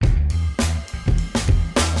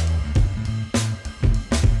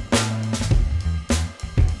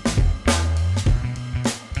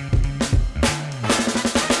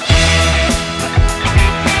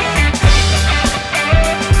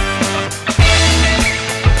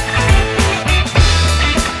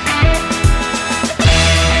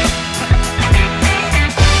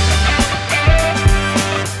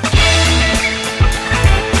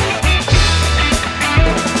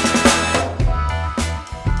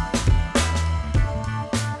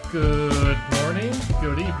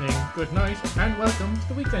Good night, and welcome to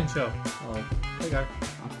the weekend show. Oh, Hey, Gar.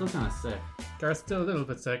 I'm still kind of sick. Gar's still a little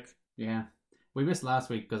bit sick. Yeah. We missed last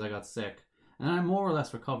week because I got sick. And then I more or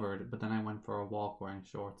less recovered, but then I went for a walk wearing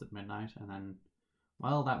shorts at midnight, and then,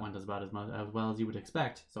 well, that went as well as you would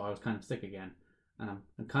expect, so I was kind of sick again. And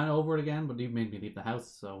I'm kind of over it again, but you made me leave the house,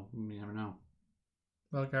 so you never know.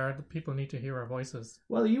 Well, Gar, the people need to hear our voices.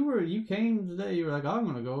 Well, you came today, you were like, oh, I'm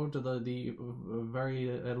going to go to the very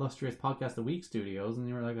illustrious Podcast of Week studios, and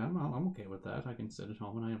you were like, I'm okay with that. I can sit at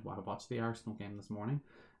home, and I watched the Arsenal game this morning.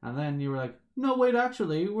 And then you were like, no, wait,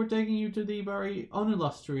 actually, we're taking you to the very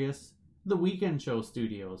unillustrious The Weekend Show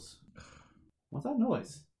studios. What's that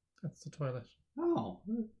noise? That's the toilet. Oh,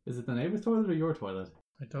 is it the neighbor's toilet or your toilet?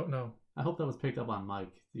 I don't know. I hope that was picked up on mic.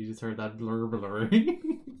 You just heard that blurring.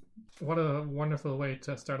 What a wonderful way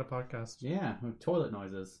to start a podcast. Yeah, toilet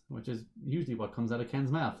noises, which is usually what comes out of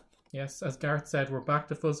Ken's mouth. Yes, as Gareth said, we're back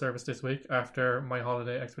to full service this week after my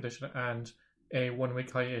holiday expedition and a 1 week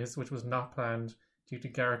hiatus, which was not planned due to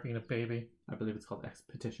Gareth being a baby. I believe it's called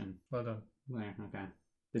Expedition. Well done. Yeah, okay.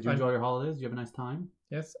 Did you enjoy your holidays? Did you have a nice time?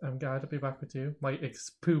 Yes, I'm glad to be back with you, my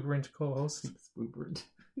exuberant co-host. Exuberant.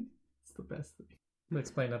 It's the best thing. We'll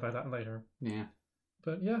explain about that later. Yeah.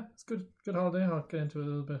 But yeah, it's good holiday. I'll get into it a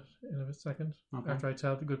little bit in a second. Okay. After I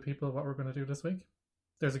tell the good people what we're going to do this week.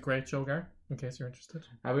 There's a great show, Gar, in case you're interested.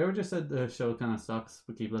 Have we ever just said the show kind of sucks,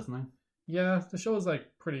 but keep listening? Yeah, the show is like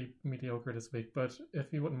pretty mediocre this week, but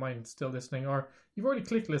if you wouldn't mind still listening, or you've already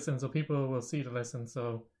clicked listen, so people will see the listen,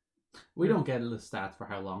 so... We don't get a stats for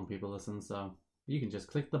how long people listen, so you can just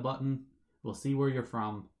click the button, we'll see where you're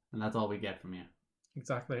from, and that's all we get from you.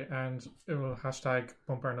 Exactly, and it will hashtag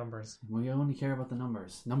bump our numbers. We only care about the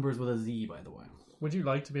numbers. Numbers with a Z, by the way. Would you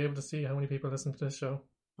like to be able to see how many people listen to this show?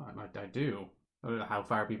 I do. How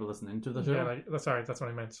far people listen into the show? Yeah, sorry, that's what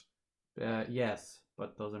I meant. Yes,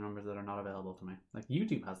 but those are numbers that are not available to me. Like,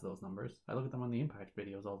 YouTube has those numbers. I look at them on the Impact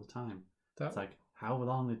videos all the time. It's like, how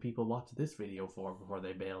long did people watch this video for before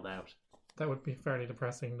they bailed out? That would be fairly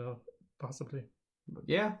depressing, though, possibly. But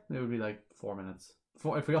yeah, it would be like 4 minutes.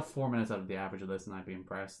 If we got 4 minutes out of the average listen, I'd be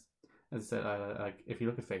impressed. As I said, like if you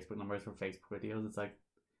look at Facebook numbers for Facebook videos, it's like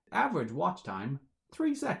average watch time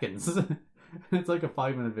 3 seconds. It's like a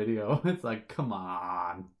 5-minute video. It's like, come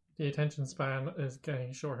on. The attention span is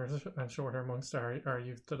getting shorter and shorter amongst our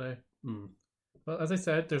youth today. Well, as I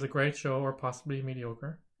said, there's a great show, or possibly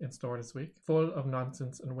mediocre, in store this week, full of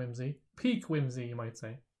nonsense and whimsy. Peak whimsy, you might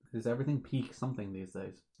say. Is everything peak something these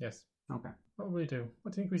days? Yes. Okay. What will we do?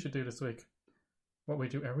 What do you think we should do this week? What we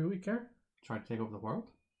do every week, Gar? Try to take over the world?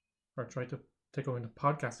 Or try to take over the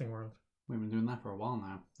podcasting world? We've been doing that for a while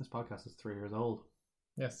now. This podcast is 3 years old.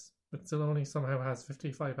 Yes, but still only somehow has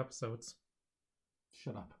 55 episodes.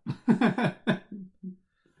 Shut up.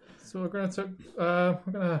 So we're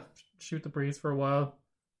gonna shoot the breeze for a while,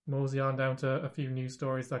 mosey on down to a few news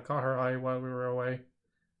stories that caught our eye while we were away,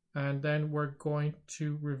 and then we're going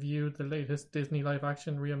to review the latest Disney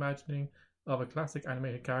live-action reimagining of a classic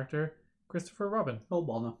animated character, Christopher Robin. Oh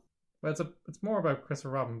bother. Well, it's more about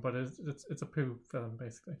Christopher Robin, but it's a Pooh film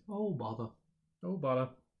basically. Oh bother. Oh bother.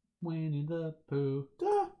 Winnie the Pooh.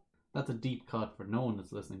 Duh. That's a deep cut for no one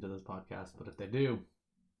that's listening to this podcast, but if they do,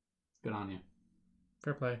 good on you.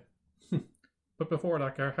 Fair play. But before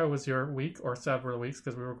that, Gar, how was your week, or several weeks,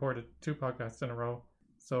 because we recorded 2 podcasts in a row,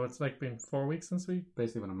 so it's like been 4 weeks since we...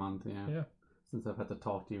 Basically been a month, yeah. Yeah. Since I've had to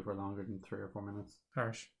talk to you for longer than 3 or 4 minutes.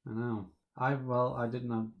 Harsh. I know. I did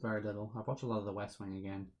not very little. I've watched a lot of The West Wing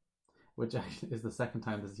again, which actually is the second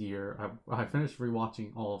time this year. I finished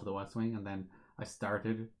rewatching all of The West Wing, and then I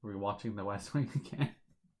started rewatching The West Wing again.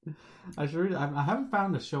 I haven't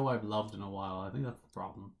found a show I've loved in a while. I think that's the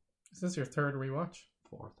problem. Is this your 3rd rewatch?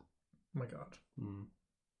 4th. Oh my god.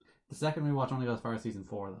 The second rewatch only got as far as season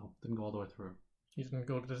 4 though. Didn't go all the way through. You didn't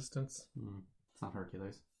go the distance? It's not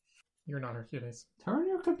Hercules. You're not Hercules. Turn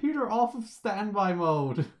your computer off of standby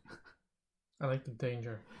mode. I like the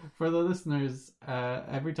danger. For the listeners,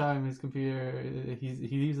 every time his computer, he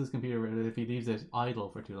leaves his computer, if he leaves it idle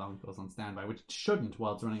for too long, it goes on standby, which it shouldn't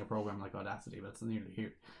while it's running a program like Audacity, but it's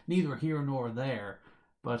neither here nor there.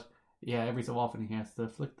 But yeah, every so often he has to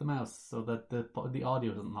flick the mouse so that the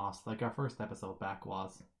audio isn't lost, like our first episode back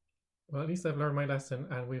was. Well, at least I've learned my lesson,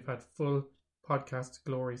 and we've had full podcast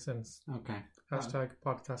glory since. Okay. Hashtag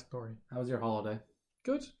podcast glory. How was your holiday?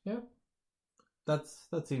 Good, yeah. That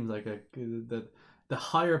seems like the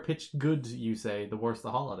higher pitched good you say, the worse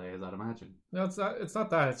the holiday is, I'd imagine. No, it's not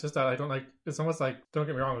that. It's just that I don't like. It's almost like, don't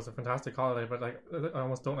get me wrong, it was a fantastic holiday, but like I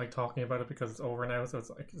almost don't like talking about it because it's over now. So it's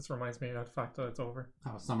like, it just reminds me of the fact that it's over.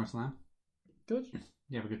 How was SummerSlam? Good.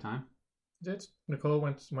 You have a good time? I did.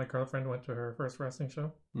 My girlfriend went to her first wrestling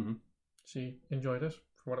show. Mm-hmm. She enjoyed it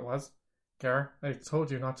for what it was. Gar, I told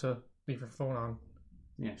you not to leave your phone on.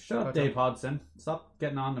 Yeah, shut up, Dave Hodson. Stop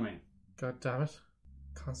getting on to me. God damn it.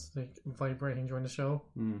 Constantly vibrating during the show.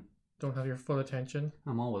 Mm. Don't have your full attention.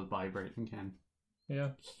 I'm always vibrating, Ken. Yeah.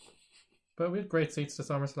 But we had great seats to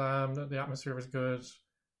SummerSlam. The atmosphere was good.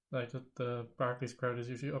 Like, the Barclays crowd is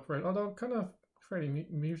usually upright. Although, kind of fairly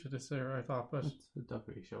muted this year, I thought. But the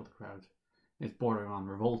WWE show, the crowd is bordering on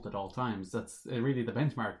revolt at all times. That's really the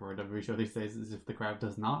benchmark for a WWE show these days, is if the crowd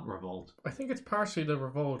does not revolt. I think it's partially the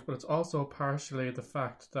revolt, but it's also partially the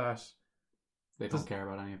fact that they don't care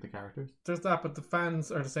about any of the characters. There's that, but the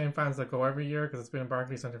fans are the same fans that go every year because it's been in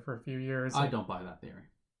Barclays Centre for a few years. I don't buy that theory.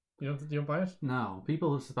 You don't buy it? No,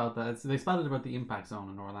 people spout that. They spout it about the Impact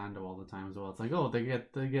Zone in Orlando all the time as well. It's like, oh, they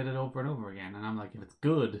get it over and over again, and I'm like, if it's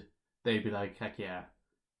good, they'd be like, heck yeah,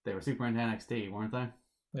 they were super into NXT, weren't they?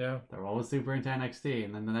 Yeah. They were always super into NXT,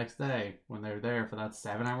 and then the next day, when they're there for that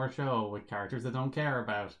 7-hour show with characters they don't care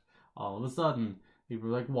about, all of a sudden, people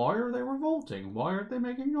are like, why are they revolting? Why aren't they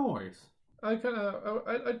making noise?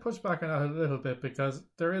 I'd push back on that a little bit because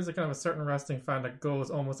there is a kind of a certain wrestling fan that goes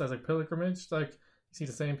almost as a pilgrimage. Like, you see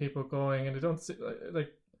the same people going, and they don't see,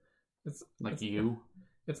 like it's you.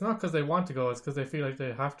 It's not because they want to go; it's because they feel like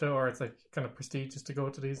they have to, or it's like kind of prestigious to go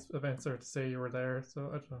to these events or to say you were there. So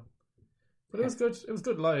I don't know, but it was good. It was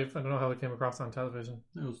good live. I don't know how it came across on television.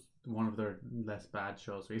 It was one of their less bad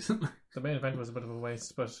shows recently. The main event was a bit of a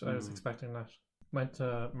waste, but I was expecting that. Went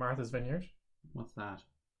to Martha's Vineyard. What's that?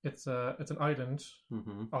 It's an island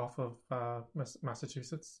off of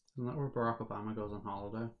Massachusetts. Isn't that where Barack Obama goes on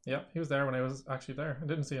holiday? Yeah, he was there when I was actually there. I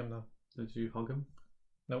didn't see him though. Did you hug him?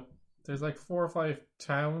 Nope. There's like 4 or 5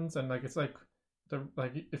 towns, and like it's like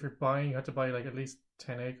if you're buying, you have to buy like at least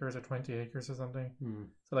 10 acres or 20 acres or something.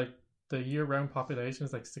 So like the year-round population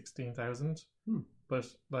is like 16,000, but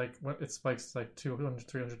like when it spikes like 200,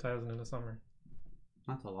 300,000 in the summer.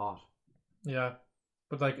 That's a lot. Yeah.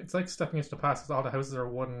 But like it's like stepping into the past because all the houses are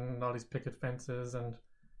wooden and all these picket fences, and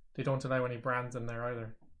they don't allow any brands in there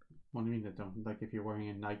either. What do you mean they don't? Like if you're wearing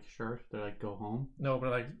a Nike shirt, they're like, go home? No, but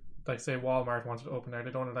like say Walmart wanted to open there,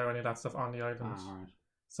 they don't allow any of that stuff on the island. Ah, right.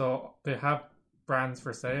 So they have brands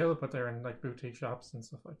for sale, but they're in like boutique shops and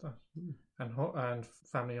stuff like that, and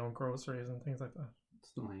family-owned groceries and things like that.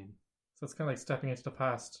 It's lame. So it's kind of like stepping into the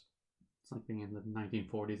past. It's like being in the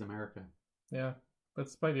 1940s America. Yeah, but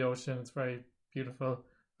it's by the ocean. It's very beautiful.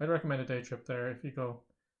 I'd recommend a day trip there if you go.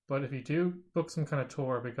 But if you do, book some kind of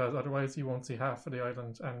tour because otherwise you won't see half of the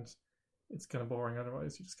island and it's kind of boring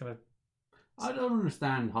otherwise. You just kind of... I don't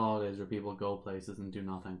understand holidays where people go places and do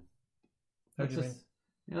nothing. How do you mean?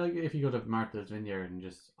 You know, like if you go to Martha's Vineyard and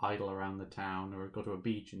just idle around the town or go to a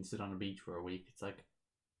beach and sit on a beach for a week, it's like,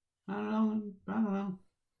 I don't know.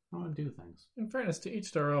 I want to do things. In fairness, to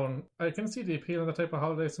each their own. I can see the appeal of that type of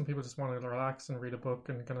holiday. Some people just want to relax and read a book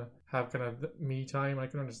and kind of have kind of me time. I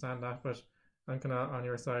can understand that, but I'm kind of on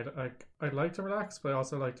your side. I'd like to relax, but I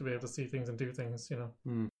also like to be able to see things and do things, you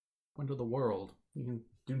know. Went to the world. You can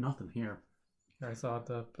do nothing here. I saw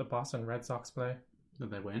the Boston Red Sox play.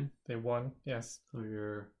 Did they win? They won, yes. So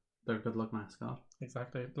you're their good luck mascot.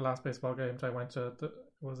 Exactly. The last baseball game I went to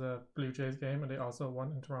was a Blue Jays game, and they also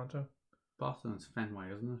won in Toronto. Boston's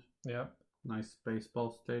Fenway, isn't it? Yeah. Nice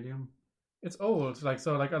baseball stadium. It's old, like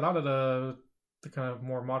a lot of the kind of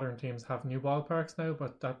more modern teams have new ballparks now,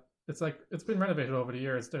 but it's been renovated over the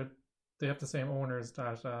years. They have the same owners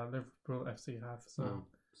that Liverpool FC have. So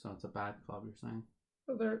it's a bad club, you're saying?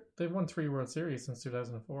 Well, they've won 3 World Series since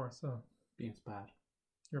 2004. So being's bad.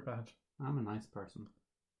 You're bad. I'm a nice person.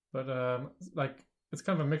 But like it's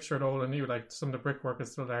kind of a mixture of old and new. Like some of the brickwork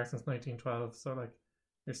is still there since 1912. So like.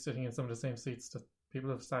 You're sitting in some of the same seats that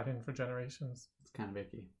people have sat in for generations. It's kind of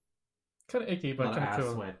icky. Kind of icky, but kind of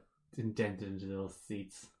cool. Sweat indented into those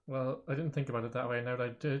seats. Well, I didn't think about it that way. Now that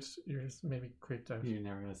I did, you're just maybe creeped out. You're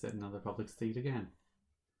never going to sit in another public seat again.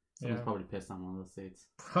 Someone's probably pissed on one of those seats.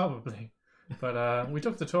 Probably. But we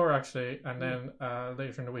took the tour actually, and then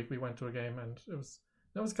later in the week we went to a game, and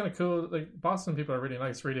that was kind of cool. Like Boston people are really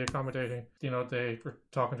nice, really accommodating. You know, they were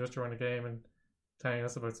talking to us during the game and telling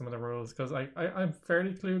us about some of the rules because I'm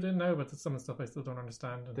fairly clued in now, but some of the stuff I still don't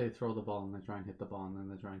understand. And they throw the ball and they try and hit the ball and then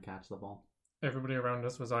they try and catch the ball. Everybody around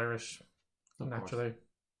us was Irish, naturally.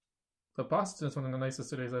 But Boston is one of the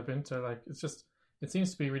nicest cities I've been to. Like it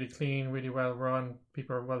seems to be really clean, really well run.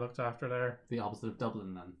 People are well looked after there. The opposite of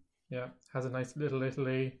Dublin, then. Yeah, has a nice little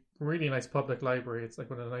Italy, really nice public library. It's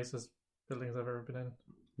like one of the nicest buildings I've ever been in.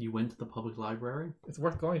 You went to the public library? It's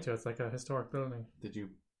worth going to. It's like a historic building. Did you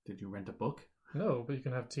rent a book? No, but you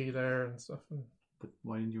can have tea there and stuff. But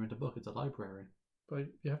why didn't you rent a book? It's a library. But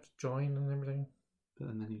you have to join and everything.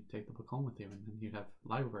 And then you take the book home with you, and then you'd have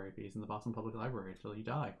library fees in the Boston Public Library until you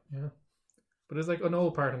die. Yeah. But there's like an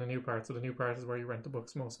old part and a new part. So the new part is where you rent the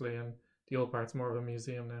books mostly, and the old part's more of a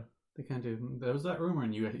museum now. They can't do. There was that rumor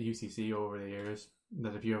in UCC over the years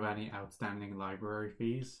that if you have any outstanding library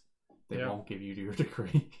fees, they won't give you your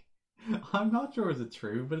degree. I'm not sure is it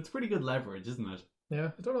true, but it's pretty good leverage, isn't it?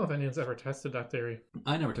 Yeah, I don't know if anyone's ever tested that theory.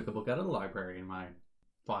 I never took a book out of the library in my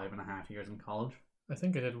 5.5 years in college. I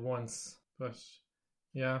think I did once, but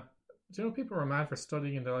yeah. Do you know people were mad for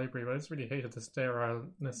studying in the library, but I just really hated the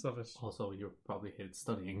sterileness of it. Also, you probably hated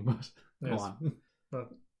studying, but yes. go on.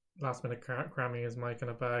 But last minute cramming is my kind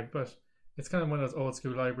of bag, but it's kind of one of those old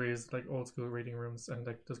school libraries, like old school reading rooms, and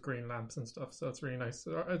like there's green lamps and stuff, so it's really nice.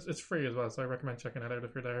 It's free as well, so I recommend checking it out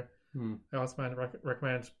if you're there. I also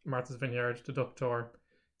recommend Martha's Vineyard, the Duck Tour.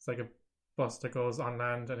 It's like a bus that goes on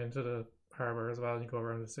land and into the harbour as well. You go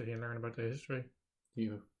around the city and learn about the history. Are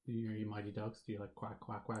you mighty ducks? Do you like quack,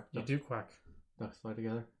 quack, quack? You do quack. Ducks fly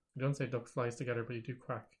together? You don't say duck flies together, but you do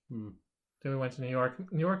quack. Hmm. Then we went to New York.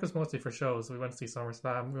 New York is mostly for shows. We went to see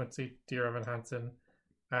SummerSlam. We went to see Dear Evan Hansen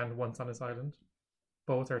and Once on This Island.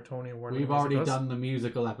 Both are Tony Award. We've already done the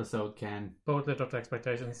musical episode, Ken. Both lived up to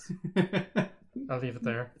expectations. I'll leave it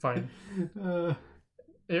there. Fine.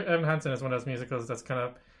 Evan Hansen is one of those musicals that's kind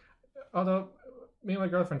of... Although, me and my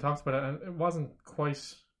girlfriend talked about it, and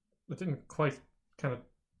it didn't quite kind of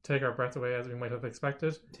take our breath away as we might have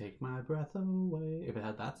expected. Take my breath away. If it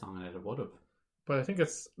had that song in it, it would have. But I think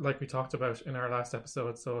it's like we talked about in our last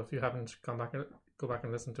episode, so if you haven't gone back, go back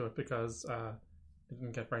and listen to it, because it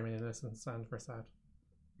didn't get very many listens and we're sad.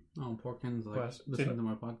 Oh, poor Ken's like listening to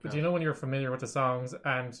my podcast. But do you know when you're familiar with the songs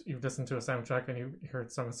and you've listened to a soundtrack and you hear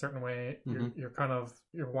it sung a certain way,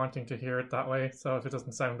 you're wanting to hear it that way. So if it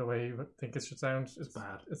doesn't sound the way you think it should sound, it's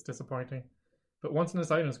bad. It's disappointing. But Once on This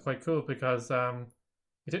Island is quite cool because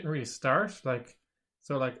it didn't really start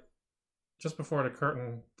just before the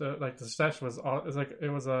curtain. The set was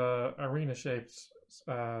a arena shaped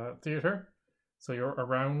theater, so you're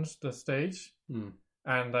around the stage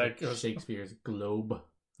and like it was Shakespeare's globe.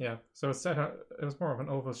 Yeah, so it was more of an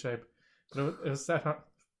oval shape, but it was set on.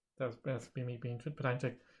 That's me being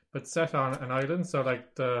pedantic, but set on an island. So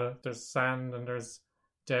like there's sand and there's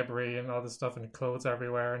debris and all this stuff and clothes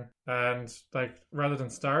everywhere, and like rather than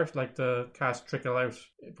start, like the cast trickle out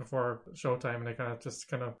before showtime, and they kind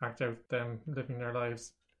of act out them living their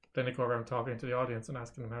lives. Then they go around talking to the audience and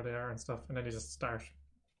asking them how they are and stuff, and then they just start.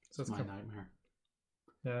 So it's my nightmare.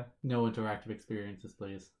 Yeah. No interactive experiences,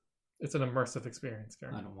 please. It's an immersive experience,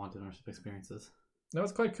 Karen. I don't want immersive experiences. No,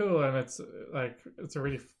 it's quite cool, and it's a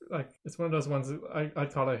really it's one of those ones I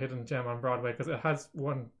call a hidden gem on Broadway because it has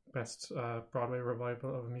won Best Broadway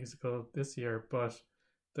Revival of a Musical this year, but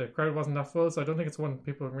the crowd wasn't that full, so I don't think it's one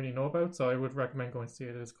people really know about. So I would recommend going to see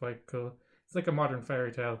it. It's quite cool. It's like a modern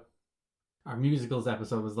fairy tale. Our musicals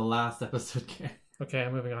episode was the last episode, Ken. Okay,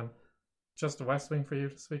 I'm moving on. Just the West Wing for you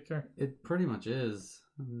this week, Karen? It pretty much is.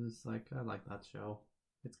 I'm just like, I like that show.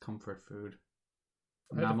 It's comfort food.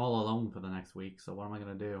 And I'm all alone for the next week, so what am I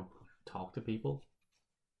going to do? Talk to people?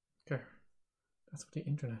 Okay. That's what the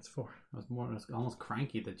internet's for. I was almost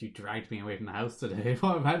cranky that you dragged me away from the house today.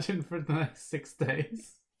 Imagine for the next 6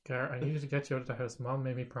 days. Gar, I needed to get you out of the house. Mom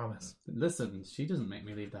made me promise. Listen, she doesn't make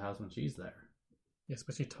me leave the house when she's there. Yes,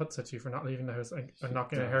 but she tuts at you for not leaving the house and not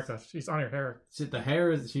getting a haircut. She's on your hair.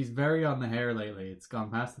 She's very on the hair lately. It's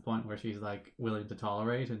gone past the point where she's like willing to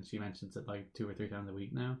tolerate, and she mentions it like 2 or 3 times a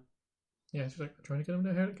week now. Yeah, she's like, trying to get him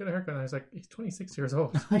to get a haircut. And I was like, he's 26 years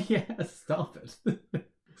old. Yeah, stop it.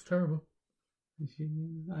 Looks terrible.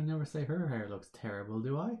 I never say her hair looks terrible,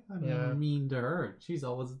 do I? I'm never Yeah. mean to her. She's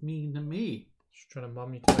always mean to me. She's trying to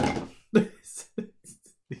mom me to death.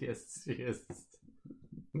 Yes, she is.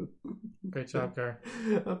 Great job, Gar.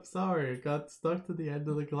 I'm sorry, it got stuck to the end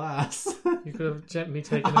of the glass. You could have gently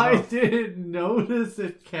taken it I off. didn't notice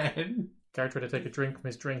it, Ken. Gar tried to take a drink from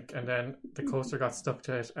his drink, and then the coaster got stuck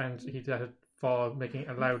to it, and he let it fall, making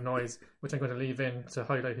a loud noise, which I'm going to leave in to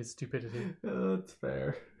highlight his stupidity. That's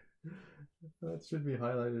fair. That should be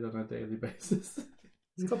highlighted on a daily basis.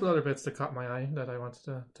 There's a couple other bits that caught my eye that I wanted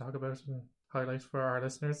to talk about and highlight for our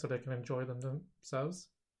listeners so they can enjoy them themselves.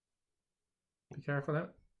 Be careful now.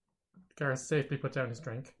 Gar safely put down his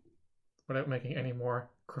drink without making any more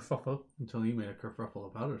kerfuffle. Until you made a kerfuffle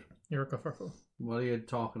about it. You're a kerfuffle. What are you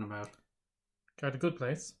talking about? Gar, The Good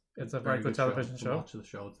Place. It's a very good television show. Watch the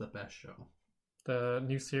show. It's the best show. The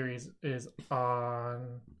new series is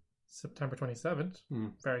on September 27th.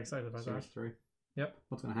 Very excited about Series that. 3. Yep.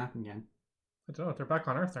 What's going to happen again? I don't know. They're back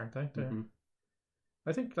on Earth, aren't they? Mm-hmm.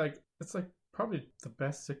 I think it's probably the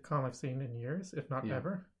best sitcom I've seen in years, if not Yeah.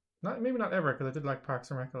 ever. Maybe not ever, because I did like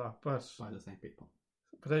Parks and Rec a lot, but By the same people.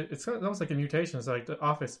 But it's almost like a mutation. It's like The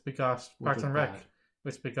Office begot Parks and Rec,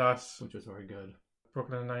 which begot which was very good.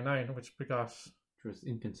 Brooklyn Nine-Nine, which begot, which was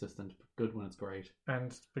inconsistent, but good when it's great,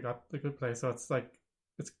 and begot The Good Place. So it's like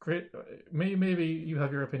it's great. Maybe you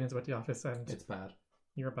have your opinions about The Office, and it's bad.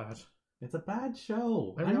 You're bad. It's a bad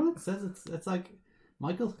show. I know it says it's like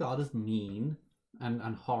Michael Scott is mean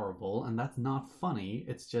and horrible, and that's not funny.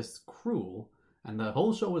 It's just cruel. And the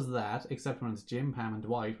whole show is that, except when it's Jim, Pam, and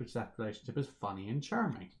Dwight, which that relationship is funny and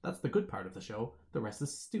charming. That's the good part of the show. The rest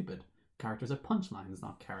is stupid. Characters are punchlines,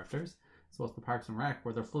 not characters. So it's the Parks and Rec,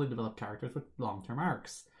 where they're fully developed characters with long-term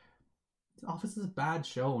arcs. The Office is a bad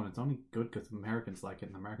show, and it's only good because Americans like it,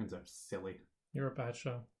 and Americans are silly. You're a bad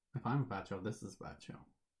show. If I'm a bad show, this is a bad show.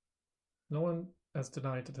 No one has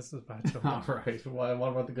denied that this is a bad show. Alright, what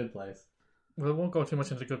about The Good Place? Well, we won't go too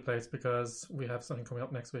much into The Good Place because we have something coming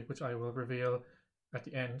up next week, which I will reveal at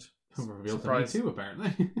the end. Reveal to me too, apparently.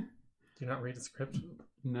 Do you not read the script?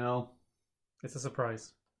 No. It's a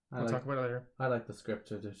surprise. We'll talk about it later. I like the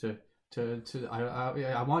script I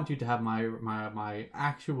want you to have my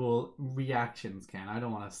actual reactions, Ken. I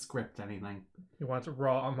don't want to script anything. You want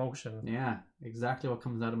raw emotion. Yeah, exactly what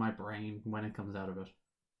comes out of my brain when it comes out of it.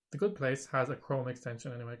 The Good Place has a Chrome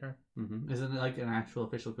extension anyway, Gar. Mm-hmm. Isn't it like an actual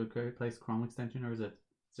official Good Place Chrome extension, or is it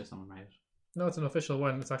just someone made it? No, it's an official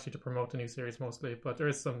one. It's actually to promote the new series mostly, but there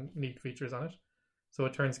is some neat features on it. So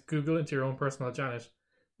it turns Google into your own personal Janet,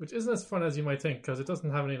 which isn't as fun as you might think because it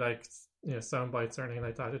doesn't have any sound bites or anything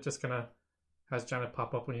like that. It just kind of has Janet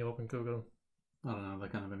pop up when you open Google. I don't know.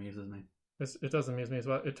 That kind of amuses me. It does amuse me as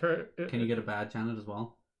well. Can you get a bad Janet as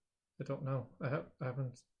well? I don't know. I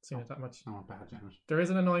haven't seen it that much. I want bad Janet. There is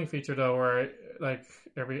an annoying feature though, where like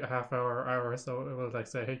every half hour or hour or so, it will like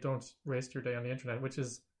say, "Hey, don't waste your day on the internet," which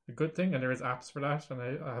is a good thing, and there is apps for that, and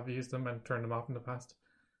I have used them and turned them off in the past to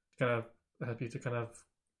kind of help you to kind of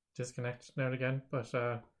disconnect now and again. But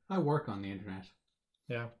I work on the internet.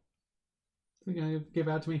 Yeah. Are you gonna give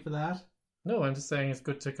out to me for that? No, I'm just saying it's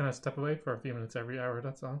good to kind of step away for a few minutes every hour.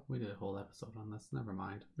 That's all. We did a whole episode on this. Never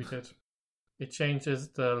mind. We did. It changes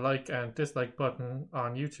the like and dislike button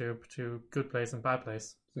on YouTube to Good Place and Bad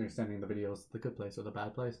Place. So you're sending the videos to the Good Place or the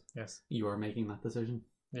Bad Place? Yes. You are making that decision?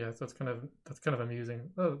 Yeah, so that's kind of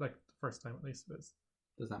amusing. Oh, like the first time at least it is.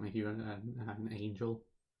 Does that make you an angel?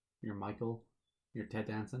 You're Michael? You're Ted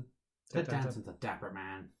Danson? Ted Danson's a dapper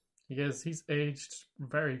man. He is. He's aged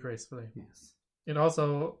very gracefully. Yes. It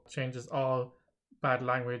also changes all bad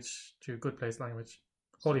language to Good Place language.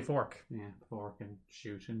 Holy fork. Yeah, fork and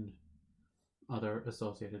shoot and other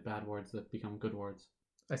associated bad words that become good words.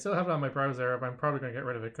 I still have it on my browser, but I'm probably going to get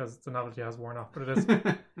rid of it because the novelty has worn off. But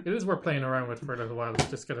it is worth playing around with for a little while.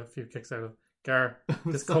 Just get a few kicks out of. Gar,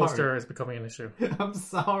 this coaster is becoming an issue. I'm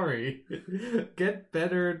sorry. Get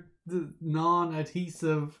better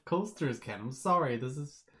non-adhesive coasters, Ken. I'm sorry. This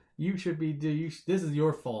is your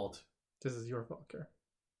fault. This is your fault, Gar.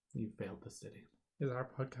 You failed the city. Is our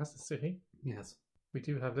podcast a city? Yes. We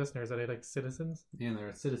do have listeners. Are they like citizens? Yeah,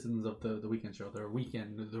 they're citizens of the weekend show. They're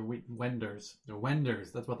wenders. They're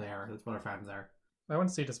wenders. That's what they are. That's what our fans are. I went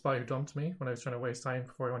to see The Spy Who Dumped Me when I was trying to waste time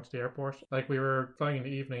before I went to the airport. Like, we were flying in the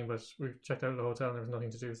evening, but we checked out of the hotel and there was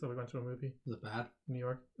nothing to do, so we went to a movie. Is it bad? In New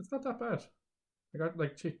York. It's not that bad. I got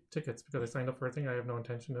like cheap tickets because I signed up for a thing I have no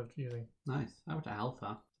intention of using. Nice. I went to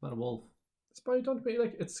Alpha. It's about a wolf. Spy Who Dumped Me,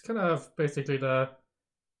 like, it's kind of basically the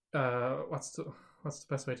what's the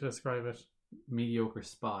best way to describe it? Mediocre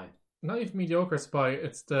spy. Not even mediocre spy,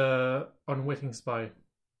 it's the unwitting spy.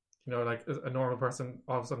 You know, like a normal person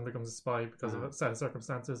all of a sudden becomes a spy because of a set of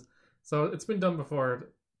circumstances. So it's been done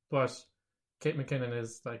before, but Kate McKinnon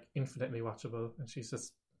is like infinitely watchable, and she's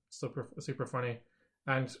just super funny.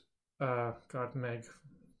 And God, Meg,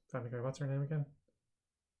 Family Guy, what's her name again?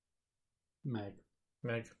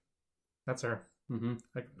 Meg, that's her. Mm-hmm.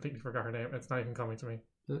 I completely forgot her name. It's not even coming to me.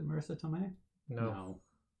 Is it Marissa Tomei? No.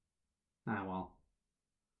 Ah, well.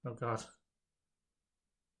 Oh God.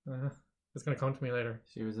 It's gonna come to me later.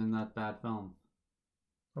 She was in that bad film.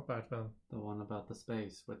 What bad film? The one about the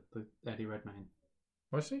space with the Eddie Redmayne.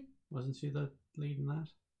 Was she? Wasn't she the lead in that?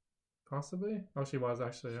 Possibly. Oh, she was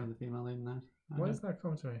actually. Was she the female lead in that? Why does that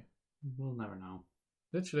come to me? We'll never know.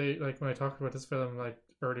 Literally, like when I talked about this film like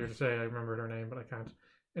earlier today, I remembered her name, but I can't.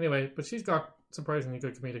 Anyway, but she's got surprisingly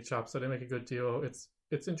good comedic chops, so they make a good duo. It's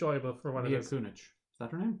enjoyable for what it is. Mila Kunis. Is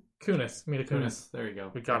that her name? Kunis. Mila Kunis. There you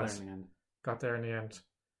go. We got it. In the end. Got there in the end.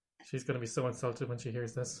 She's going to be so insulted when she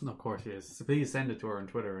hears this. Of course she is. So please send it to her on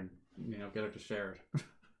Twitter and get her to share it.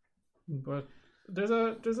 But there's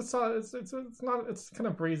a solid. It's kind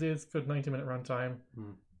of breezy. It's a good 90-minute runtime.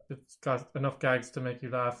 Mm. It's got enough gags to make you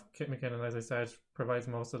laugh. Kate McKinnon, as I said, provides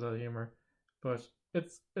most of the humor. But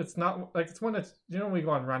it's not like it's one that we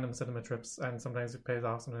go on random cinema trips and sometimes it pays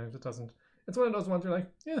off, sometimes it doesn't. It's one of those ones you're like,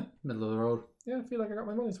 yeah, Middle of the road. yeah, I feel like I got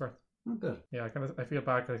my money's worth. Oh, good. Yeah, I feel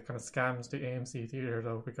bad because I kind of scammed the AMC theater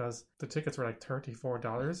though, because the tickets were like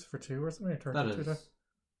 $34 for two or something, or That $32. is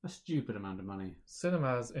a stupid amount of money.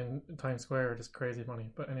 Cinemas in Times Square are just crazy money.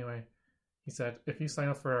 But anyway, he said if you sign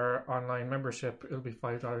up for our online membership, it'll be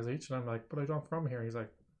 $5 each, and I'm like, but I don't from here. He's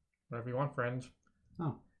like, whatever you want, friend.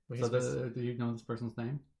 Oh, But so do you know this person's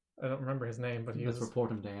name? I don't remember his name, but Let's report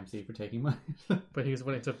him to AMC for taking money. but he was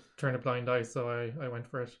willing to turn a blind eye, so I went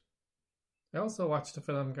for it. I also watched a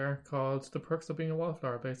film, Gar, called The Perks of Being a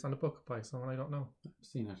Wallflower, based on a book by someone I don't know. I've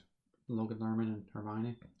seen it. Logan Lerman and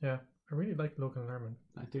Hermione. Yeah, I really like Logan Lerman.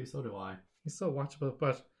 I do, so do I. He's so watchable,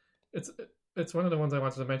 but it's one of the ones I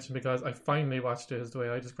wanted to mention because I finally watched it as the way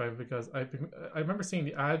I describe it, because I remember seeing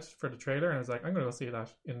the ad for the trailer and I was like, I'm going to go see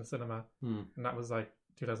that in the cinema. And that was like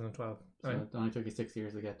 2012. So it only took you 6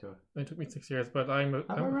 years to get to it. It took me 6 years, but Have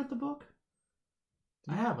I read the book?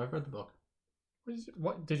 I have. I've read the book.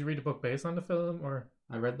 What did you read the book based on the film, or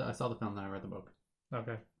I saw the film, then I read the book.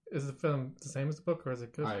 okay? Is the film the same as the book, or is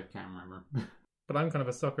it good? I can't remember. But I'm kind of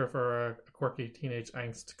a sucker for a quirky teenage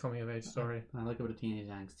angst coming of age story. I like a bit of teenage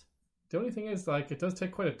angst. The only thing is, like, it does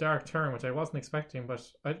take quite a dark turn, which I wasn't expecting, but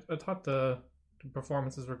I thought the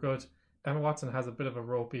performances were good. Emma Watson has a bit of a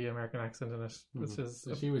ropey American accent in it, which is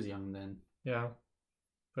So she was young then. yeah,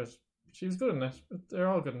 but she was good in it. They're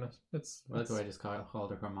all good in it. That's why I just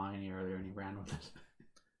called her Hermione earlier and he ran with it.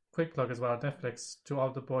 Quick plug as well, Netflix, To All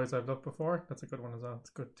the Boys I've Loved Before. That's a good one as well. It's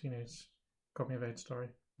a good teenage coming of age story.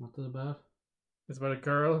 What's it about? It's about a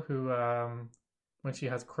girl who, when she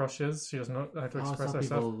has crushes, she doesn't know how to express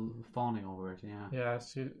herself. People fawning over it, yeah. Yeah,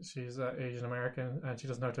 she's Asian American, and she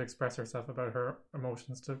doesn't know how to express herself about her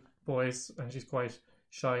emotions to boys, and she's quite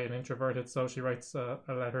shy and introverted. So she writes a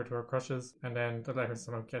letter to her crushes, and then the letters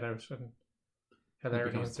somehow get out, and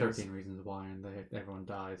hilarity becomes ensues. 13 Reasons Why, and everyone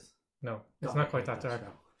dies. No, it's God, not I quite hate that dark.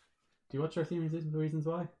 show. Do you watch 13 Reasons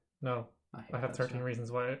Why? No, I have 13 show.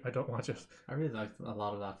 reasons why I don't watch it. I really liked a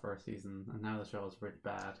lot of that first season, and now the show is pretty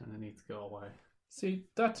bad, and it needs to go away. See,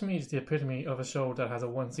 that to me is the epitome of a show that has a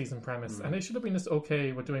one-season premise, and they should have been just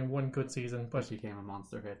okay with doing one good season, but it became a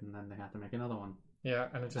monster hit, and then they had to make another one. yeah,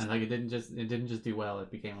 and it just And like it didn't just do well;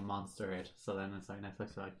 it became a monster hit. So then it's like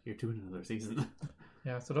Netflix are like, you're doing another season.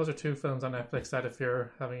 yeah. So those are two films on Netflix that if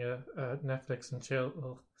you're having a Netflix and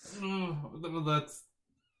chill,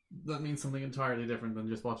 that means something entirely different than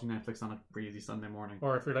just watching Netflix on a breezy Sunday morning.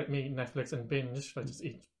 or if you're like me, Netflix and binge, like just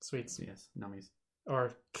eat sweets. Yes, nummies.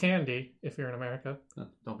 Or candy if you're in America.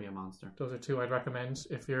 Don't be a monster. Those are two I'd recommend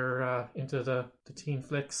if you're into the teen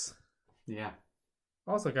flicks. Yeah.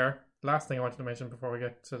 Also, Gar, last thing I wanted to mention before we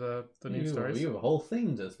get to the news stories. You have a whole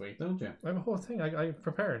thing this week, don't you? I have a whole thing. I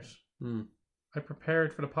prepared. Hmm. I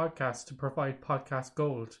prepared for the podcast to provide podcast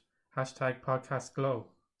gold. Hashtag podcast glow.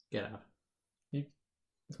 Get out.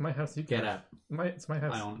 It's my house. You Get out. It's my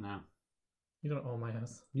house. I own it now. You don't own my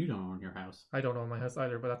house. You don't own your house. I don't own my house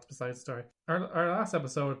either, but that's besides the story. Our last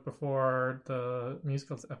episode before the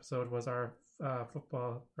musicals episode was our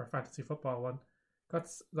fantasy football one. Got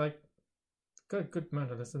like good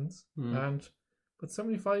amount of listens, but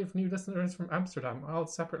 75 new listeners from Amsterdam, all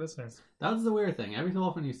separate listeners. That's the weird thing. Every so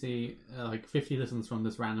often you see like 50 listens from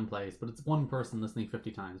this random place, but it's one person listening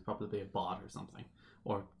 50 times, probably a bot or something,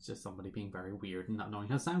 or just somebody being very weird and not knowing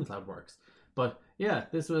how SoundCloud works. But yeah,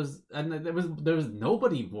 this was, and there was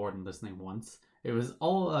nobody more than listening once. It was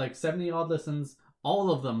all like 70 odd listens,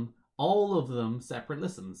 all of them separate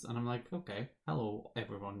listens, and I'm like, okay, hello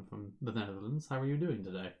everyone from the Netherlands, how are you doing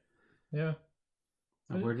today? Yeah.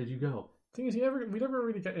 And where did you go? Thing is, we never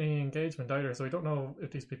really get any engagement either, so we don't know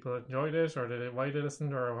if these people enjoyed it or why they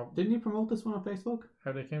listened or Didn't you promote this one on Facebook?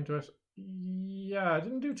 How they came to it. Yeah, I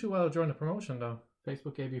didn't do too well during the promotion though.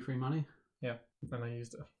 Facebook gave you free money? Yeah, and I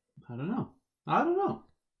used it. I don't know.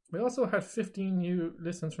 We also had 15 new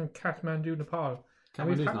listens from Kathmandu, Nepal.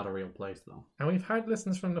 Kathmandu's not a real place though. And we've had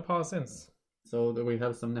listens from Nepal since. So do we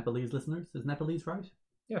have some Nepalese listeners? Is Nepalese right?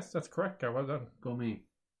 Yes, that's correct, Gar. Well done. Go me.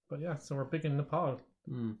 But yeah, so we're big in Nepal.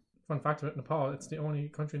 Fun fact about Nepal, it's the only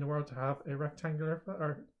country in the world to have a rectangular,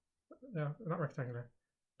 not rectangular.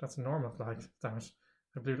 That's a normal flag. Damn it.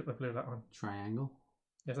 I blew that one. Triangle?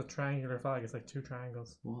 It's a triangular flag. It's like two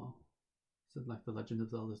triangles. Whoa. Is it like the Legend of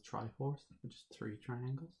Zelda's Triforce, which is 3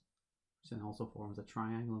 triangles? Which then also forms a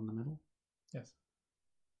triangle in the middle? Yes.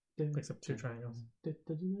 Except 2 triangles. Like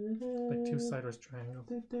 2 sideways triangles.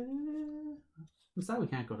 I'm sad we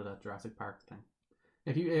can't go to that Jurassic Park thing.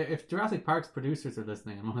 If Jurassic Park's producers are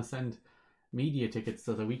listening and want to send media tickets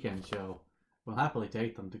to the weekend show, We'll happily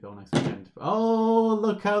take them to go next weekend. Oh,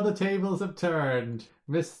 look how the tables have turned.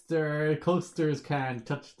 Mr. Coasters can't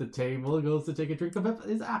touch the table, goes to take a drink of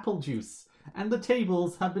his apple juice. And the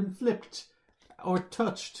tables have been flipped or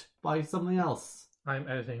touched by something else. I'm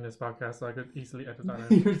editing this podcast, so I could easily edit that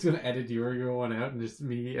out. You're just going to edit your one out and just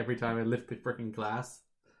me every time I lift the freaking glass.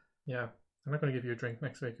 Yeah. I'm not going to give you a drink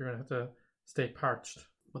next week. You're going to have to stay parched.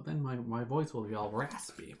 But then my voice will be all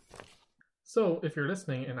raspy. So, if you're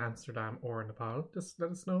listening in Amsterdam or Nepal, just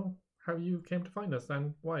let us know how you came to find us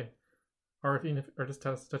and why. Or just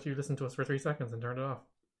tell us that you listened to us for 3 seconds and turned it off.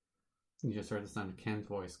 You just heard the sound of Ken's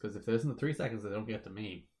voice, because if they listen to 3 seconds, they don't get to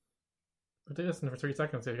me. But they listen for 3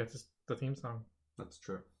 seconds, they get the theme song. That's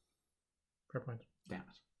true. Fair point. Damn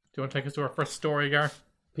it. Do you want to take us to our first story, Gar?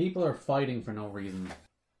 People are fighting for no reason.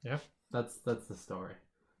 Yeah. That's the story.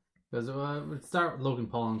 Because we'll start with Logan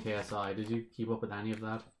Paul and KSI. Did you keep up with any of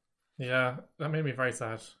that? Yeah, that made me very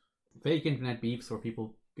sad. Fake internet beefs where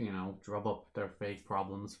people, drum up their fake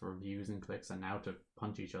problems for views and clicks, and now to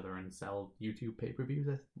punch each other and sell YouTube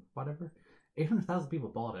pay-per-views, whatever. 800,000 people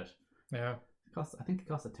bought it. Yeah. I think it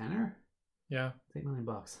cost a tenner. Yeah. It's $8 million.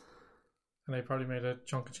 And they probably made a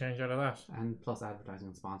chunk of change out of that. And plus advertising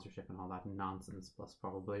and sponsorship and all that nonsense, plus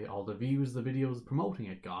probably all the views the videos promoting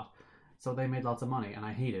it got. So they made lots of money, and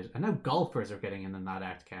I hate it. And now golfers are getting in that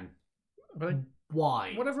act, Ken. But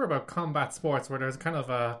why? Whatever about combat sports, where there's kind of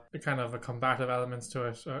a combative elements to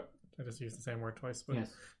it. I just used the same word twice, but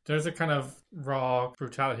yes. There's a kind of raw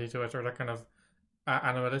brutality to it, or that kind of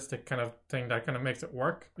animalistic kind of thing that kind of makes it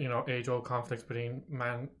work. Age-old conflicts between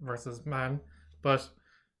man versus man. But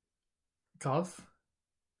golf,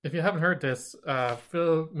 if you haven't heard this,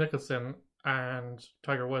 Phil Mickelson and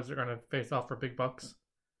Tiger Woods are going to face off for big bucks.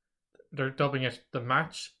 They're dubbing it The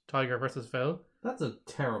Match, Tiger versus Phil. That's a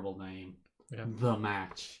terrible name. Yeah. The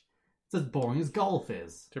Match. It's as boring as golf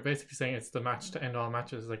is. They're basically saying it's the match to end all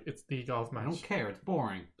matches. Like, it's the golf match. I don't care. It's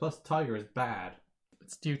boring. Plus, Tiger is bad.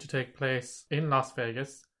 It's due to take place in Las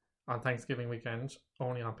Vegas on Thanksgiving weekend,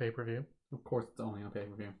 only on pay-per-view. Of course, it's only on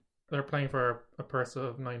pay-per-view. They're playing for a purse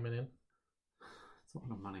of $9 million. It's a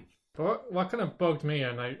lot of money. But what kind of bugged me,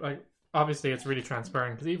 and obviously it's really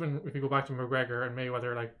transparent, because even if you go back to McGregor and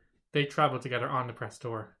Mayweather, they traveled together on the press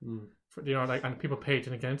tour. And people paid to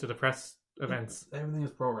get into the press events. Everything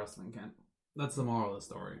is pro wrestling, Kent. That's the moral of the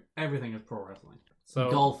story. Everything is pro wrestling. So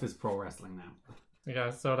golf is pro wrestling now.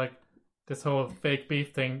 Yeah, so this whole fake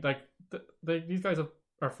beef thing, these guys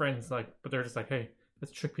are friends, but they're just hey,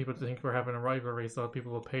 let's trick people to think we're having a rivalry, so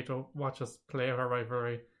people will pay to watch us play out our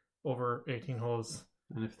rivalry over 18 holes.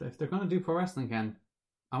 And if they're going to do pro wrestling, Ken,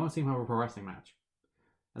 I want to see them have a pro wrestling match.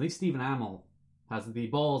 At least Stephen Amell has the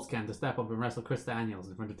balls, Ken, to step up and wrestle Chris Daniels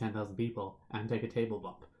in front of 10,000 people and take a table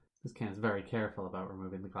bump. This Ken is very careful about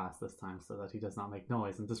removing the glass this time so that he does not make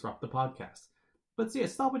noise and disrupt the podcast. But yeah,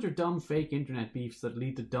 stop with your dumb fake internet beefs that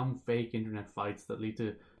lead to dumb fake internet fights that lead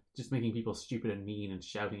to just making people stupid and mean and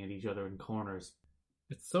shouting at each other in corners.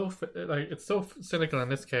 It's so cynical in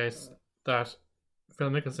this case that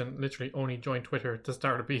Phil Mickelson literally only joined Twitter to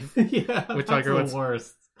start a beef. Yeah, with Tiger Woods. The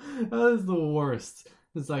worst. That is the worst.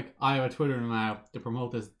 It's I have a Twitter now to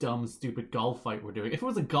promote this dumb, stupid golf fight we're doing. If it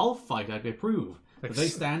was a golf fight, I'd approve. If they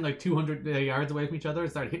stand 200 yards away from each other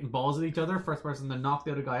and start hitting balls at each other, first person to knock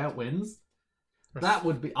the other guy out wins. That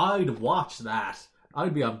would be... I'd watch that.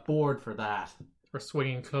 I'd be on board for that. Or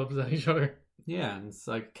swinging clubs at each other. Yeah, and it's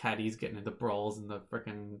caddies getting into brawls in the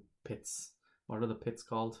frickin' pits. What are the pits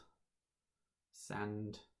called?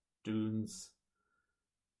 Sand dunes.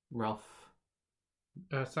 Rough.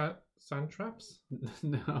 Sand traps?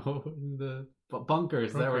 No, in the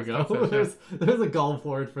bunkers. There we Bunkers, go. that's it, There's a golf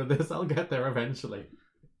word for this. I'll get there eventually.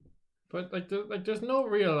 But there's no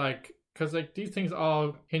real because these things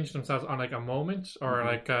all hinge themselves on a moment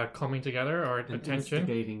or coming together or An attention.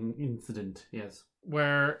 instigating incident, yes.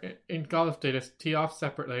 Where in golf they just tee off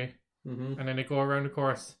separately Mm-hmm. and then they go around the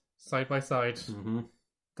course side by side. Mm-hmm.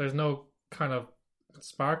 There's no kind of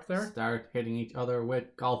spark there. Start hitting each other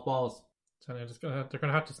with golf balls. So they're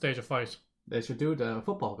gonna have to stage a fight. They should do the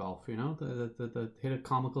football golf, the hit a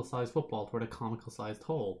comical sized football toward a comical sized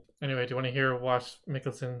hole. Anyway, do you want to hear what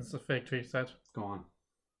Mickelson's fake tweet said? Go on.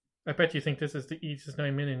 I bet you think this is the easiest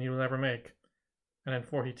 9 million you'll ever make. And then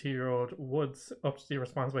 42-year-old Woods upped the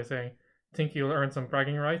response by saying, think you'll earn some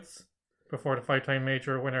bragging rights? Before the 5-time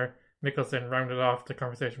major winner Mickelson rounded off the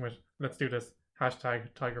conversation with, let's do this,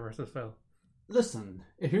 hashtag Tiger versus Phil. Listen,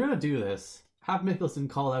 if you're going to do this, have Mickelson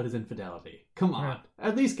call out his infidelity. Come on. Yeah.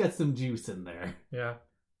 At least get some juice in there. Yeah.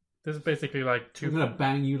 This is basically two... I'm going to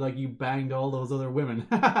bang you like you banged all those other women.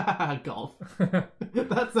 Golf.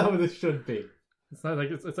 That's how this should be. It's not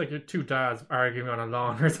like it's like your two dads arguing on a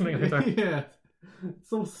lawn or something like that. Yeah. It's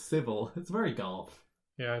so civil. It's very golf.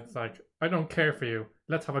 Yeah, it's like, I don't care for you.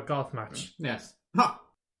 Let's have a golf match. Yes. Ha!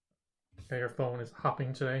 Okay, your phone is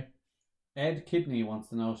hopping today. Ed Kidney wants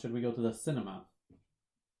to know, should we go to the cinema?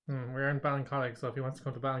 We're in Ballincollig, so if he wants to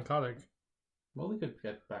come to Ballincollig. Well, we could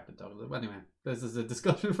get back to Dublin. Anyway, this is a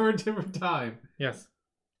discussion for a different time. Yes.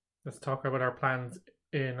 Let's talk about our plans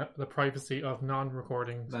in the privacy of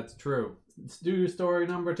non-recordings. That's true. Let's do story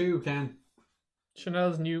number 2, Ken.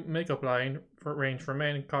 Chanel's new makeup line for range for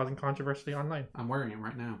men causing controversy online. I'm wearing it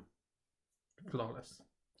right now. Flawless.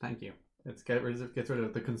 Thank you. It gets rid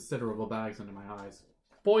of the considerable bags under my eyes.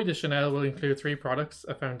 Boy de Chanel will include 3 products: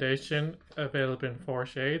 a foundation available in 4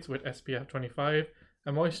 shades with SPF 25,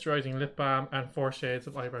 a moisturizing lip balm, and 4 shades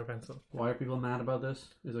of eyebrow pencil. Why are people mad about this?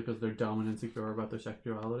 Is it because they're dumb and insecure about their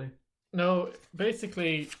sexuality? No,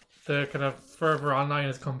 basically the kind of fervor online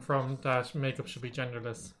has come from that makeup should be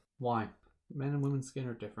genderless. Why? Men and women's skin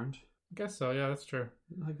are different. I guess so, yeah, that's true.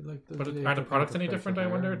 But they are the have products any facial different, I hair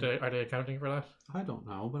wonder? and- Are they accounting for that? I don't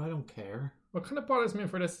know, but I don't care. What kind of bothers me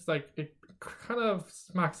for this is like, it kind of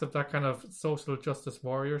smacks of that kind of social justice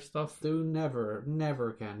warrior stuff. Do never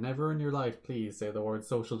in your life please say the word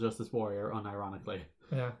social justice warrior unironically.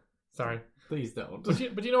 Yeah, sorry. Please don't.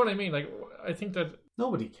 But you know what I mean? Like, I think that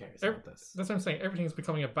Nobody cares about this. that's what I'm saying. Everything's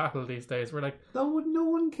becoming a battle these days. We're like, No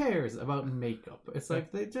one cares about makeup. It's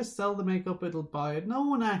like they just sell the makeup, it'll buy it. No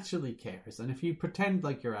one actually cares. And if you pretend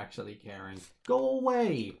like you're actually caring, go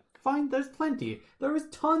away. There's plenty. There is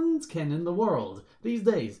tons, Ken, in the world these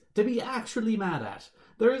days to be actually mad at.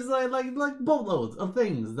 There's like boatloads of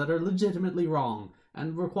things that are legitimately wrong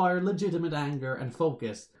and require legitimate anger and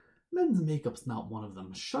focus. Men's makeup's not one of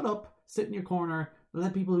them. Shut up, sit in your corner,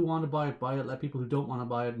 let people who want to buy it, let people who don't want to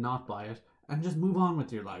buy it not buy it, and just move on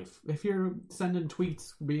with your life. If you're sending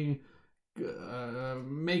tweets being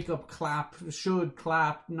makeup clap, should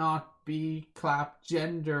clap, not be clap,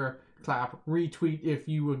 gender clap, retweet if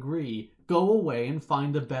you agree, go away and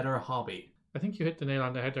find a better hobby. I think you hit the nail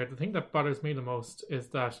on the head there. The thing that bothers me the most is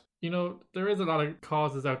that, there is a lot of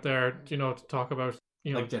causes out there, to talk about,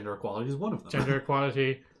 Like gender equality is one of them. gender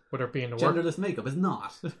equality, whether it be in the Genderless makeup is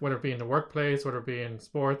not. whether it be in the workplace, whether it be in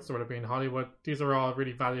sports, whether it be in Hollywood. These are all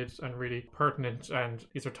really valid and really pertinent, and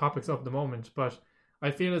these are topics of the moment. But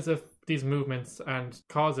I feel as if these movements and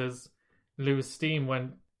causes lose steam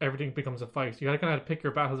when everything becomes a fight. You gotta kind of pick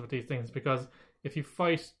your battles with these things, because if you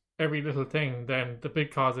fight every little thing, then the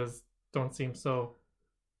big causes don't seem so.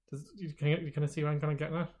 Can you kind of see what I'm kind of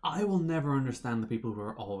getting at? I will never understand the people who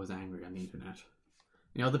are always angry on the internet.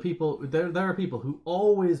 The people, there are people who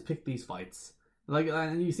always pick these fights.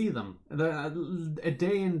 And you see them. A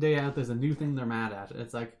day in, day out, there's a new thing they're mad at.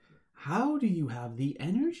 It's like, how do you have the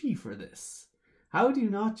energy for this? How do you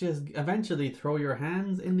not just eventually throw your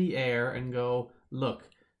hands in the air and go, look,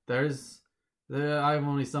 I have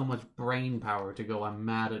only so much brain power to go, I'm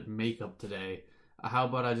mad at makeup today. How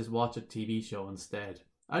about I just watch a TV show instead?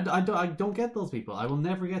 I don't get those people. I will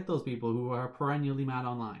never get those people who are perennially mad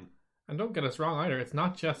online. And don't get us wrong either. It's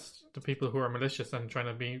not just the people who are malicious and trying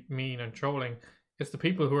to be mean and trolling. It's the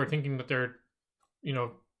people who are thinking that they're,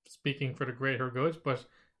 speaking for the greater good. But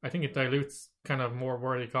I think it dilutes kind of more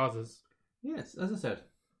worthy causes. Yes, as I said,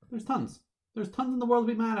 there's tons. There's tons in the world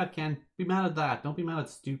to be mad at, Ken. Be mad at that. Don't be mad at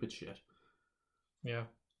stupid shit. Yeah.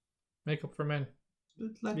 Makeup for men.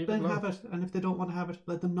 Let them have it. And if they don't want to have it,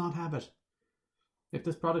 let them not have it. If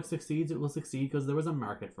this product succeeds, it will succeed because there was a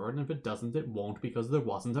market for it. And if it doesn't, it won't because there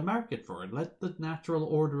wasn't a market for it. Let the natural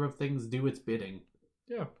order of things do its bidding.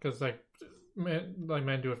 Yeah, because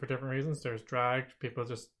men do it for different reasons. There's drag. People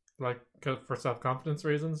just for self-confidence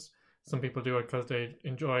reasons. Some people do it because they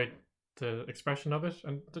enjoy the expression of it,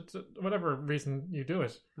 and whatever reason you do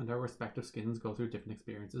it. And our respective skins go through different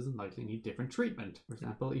experiences and likely need different treatment. For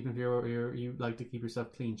example, even if you like to keep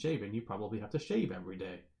yourself clean shaven, you probably have to shave every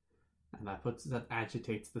day. And that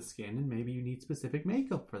agitates the skin, and maybe you need specific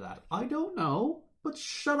makeup for that. I don't know, but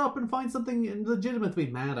shut up and find something legitimate to be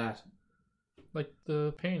mad at. Like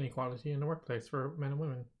the pay inequality in the workplace for men and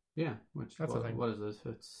women. Yeah, That's the thing. What is it?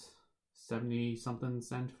 It's 70-something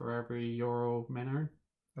cent for every euro men earn.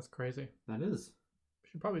 That's crazy. That is. We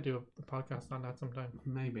should probably do a podcast on that sometime.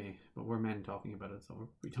 Maybe, but we're men talking about it, so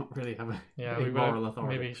we don't really have a we moral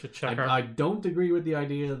authority. Maybe you should check I don't agree with the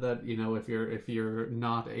idea that if you're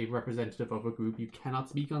not a representative of a group, you cannot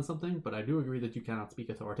speak on something. But I do agree that you cannot speak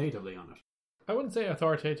authoritatively on it. I wouldn't say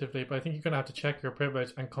authoritatively, but I think you're going to have to check your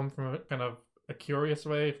privilege and come from a kind of a curious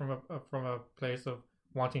way, from a place of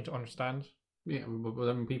wanting to understand. Yeah, but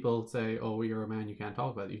when people say, "Oh, you're a man, you can't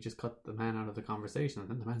talk about it," you just cut the man out of the conversation, and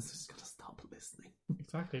then the man's just going to stop listening.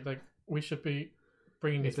 Exactly. Like, we should be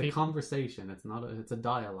bringing It's these a people. conversation. It's not. It's a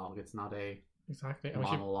dialogue. It's not a Exactly. And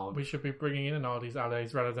monologue. we should be bringing in all these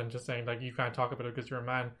allies rather than just saying, like, you can't talk about it because you're a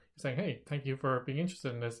man. You're saying, hey, thank you for being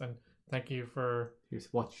interested in this, and thank you for...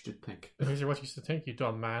 Here's what you should think. Here's what you should think, you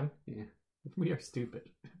dumb man. Yeah. We are stupid.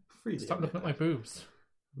 Freely Stop admit looking at my that. boobs.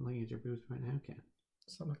 I'm looking at your boobs right now, Ken.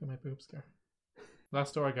 Stop looking at my boobs, Gar.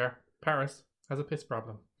 Last story, Gar. Paris has a piss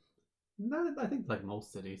problem. No, I think like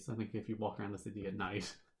most cities. I think if you walk around the city at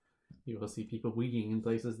night, you will see people weeing in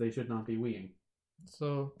places they should not be weeing.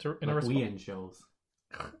 So, Like weeing shows.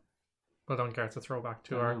 Well done, Gar. It's a throwback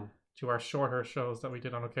to our shorter shows that we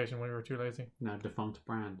did on occasion when we were too lazy. Now defunct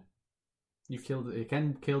brand.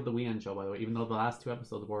 Ken killed the weeing show, by the way. Even though the last 2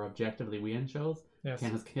 episodes were objectively weeing shows, Yes.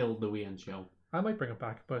 Ken has killed the weeing show. I might bring it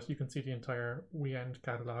back, but you can see the entire Weekend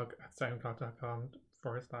catalogue at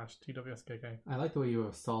soundcloud.com/TWSKK. I like the way you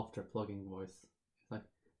have a softer plugging voice. It's like,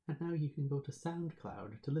 and now you can go to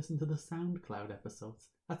SoundCloud to listen to the SoundCloud episodes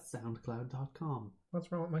at soundcloud.com.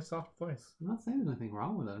 What's wrong with my soft voice? I'm not saying there's anything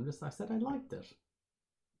wrong with it. I said I liked it.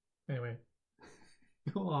 Anyway,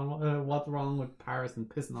 Go on. What's wrong with Paris and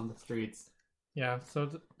pissing on the streets? yeah, so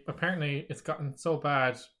apparently it's gotten so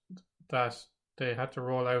bad that they had to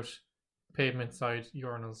roll out pavement-side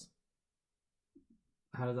urinals.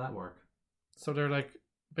 How does that work? So they're like,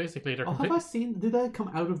 basically they're Have I seen? Did they come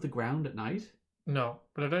out of the ground at night? No,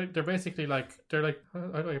 but they're basically like, how do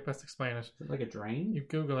I best explain it? Is it like a drain? You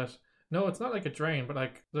Google it. No, it's not like a drain, but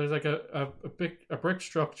like there's like a brick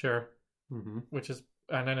structure, Mm-hmm. which is,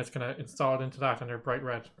 and then it's gonna installed into that, and they're bright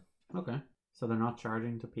red. Okay. So they're not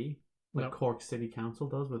charging to pee? Like No. Cork City Council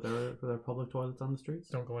does with their public toilets on the streets?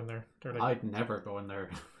 Don't go in there. They're like, I'd never go in there.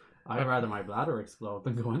 I'd rather my bladder explode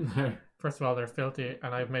than go in there. first of all, they're filthy,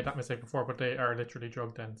 and I've made that mistake before, but they are literally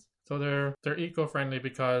drug dens. So they're eco-friendly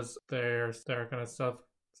because they're kind of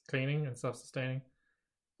self-cleaning and self-sustaining,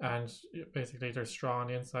 and basically there's straw on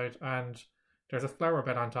the inside, and there's a flower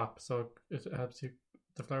bed on top, so it helps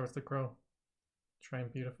the flowers to grow, try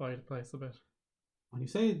and beautify the place a bit. When you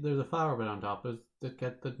say there's a flower bed on top, does it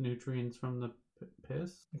get the nutrients from the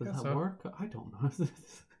piss? I Does guess that so. work? I don't know.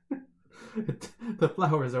 The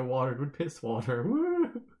flowers are watered with piss water.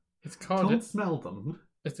 Woo! It's called Don't smell them.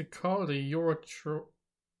 It's called a Eurotro.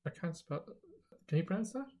 I can't spell. Can you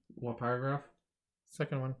pronounce that? What paragraph?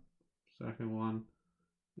 Second one. Second one.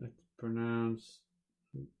 It's pronounced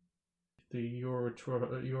the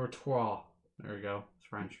Eurotois. There we go. It's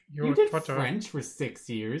French. You did Eurotois. French for 6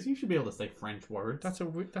 years. You should be able to say French words. That's a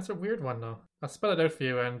weird one though. I'll spell it out for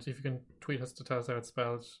you, and if you can tweet us to tell us how it's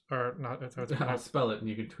spelled or not, it's how it's I'll pronounced. spell it and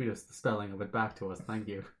you can tweet us the spelling of it back to us. Thank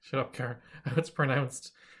you. Shut up, Karen. How it's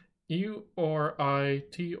pronounced.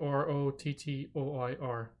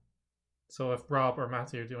 Euritrottioir. So if Rob or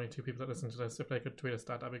Matthew are the only 2 people that listen to this, if they could tweet us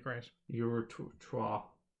that'd be great. Eurotois.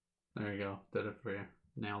 There you go. Did it for you.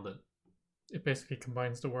 Nailed it. It basically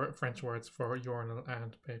combines the French words for urinal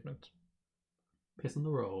and pavement. Piss on the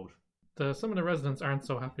road. Some of the residents aren't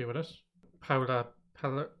so happy with it. Paola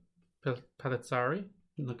Pellizzari.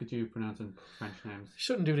 Look at you pronouncing French names. I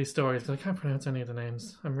shouldn't do these stories because I can't pronounce any of the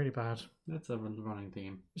names. I'm really bad. That's a running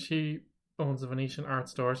theme. She owns a Venetian art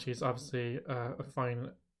store. She's obviously a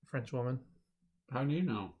fine French woman. How do you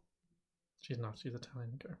know? She's not. She's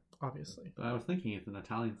Italian, girl, obviously. I was thinking it's an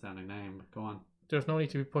Italian sounding name, but go on. There's no need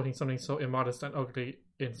to be putting something so immodest and ugly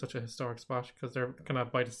in such a historic spot because they're kind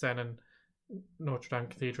of by the Seine and Notre Dame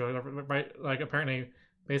Cathedral. Right? Like, apparently,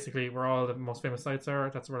 basically, where all the most famous sites are,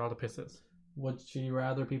 that's where all the piss is. Would she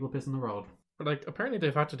rather people piss on the road? But, like, apparently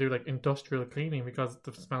they've had to do, like, industrial cleaning because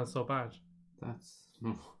the smell is so bad. That's...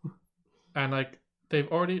 And, like, they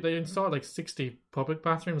installed, like, 60 public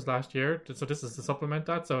bathrooms last year. So this is to supplement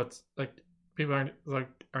that. So it's, like, people aren't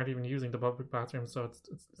even using the public bathrooms. So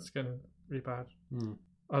it's getting really bad. Hmm.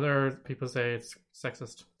 Other people say it's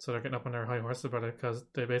sexist, so they're getting up on their high horse about it because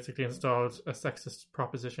they basically installed a sexist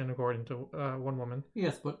proposition, according to one woman.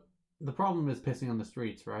 Yes, but the problem is pissing on the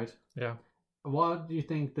streets, right? Yeah, What do you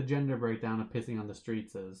think the gender breakdown of pissing on the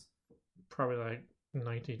streets is? probably like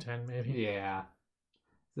 90-10 maybe. Yeah.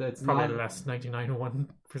 It's Probably not, less,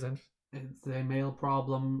 99.1%. It's a male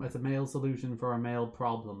problem. It's a male solution for a male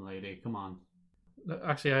problem, lady. Come on.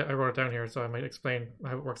 Actually, I wrote it down here, so I might explain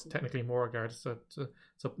how it works technically more regards. So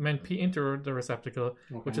men pee into the receptacle,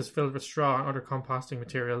 Okay. which is filled with straw and other composting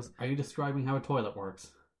materials. Are you describing how a toilet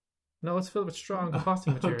works? No, it's filled with straw and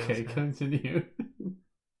composting materials. Okay, continue.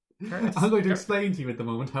 Karen, I'm going to explain to you at the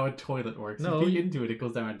moment how a toilet works. No, you pee into it, it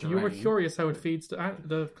goes down a drain. You were curious how it feeds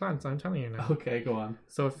the plants. I'm telling you now. Okay, go on.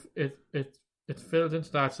 So if it's filled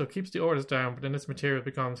into that, so it keeps the orders down, but then this material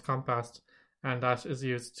becomes compost, and that is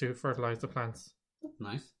used to fertilize the plants. That's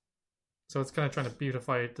nice. So it's kind of trying to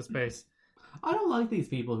beautify the space. I don't like these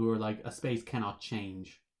people who are like, a space cannot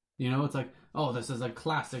change. You know, it's like, oh, this is a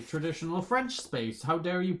classic traditional French space. How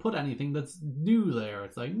dare you put anything that's new there?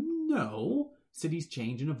 It's like, no. Cities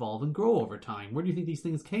change and evolve and grow over time. Where do you think these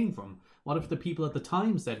things came from? What if the people at the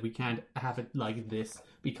time said we can't have it like this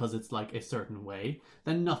because it's like a certain way?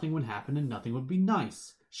 Then nothing would happen and nothing would be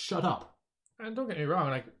nice. Shut up. And don't get me wrong,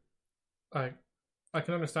 like I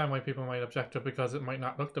can understand why people might object to it because it might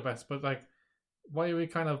not look the best, but like, why are we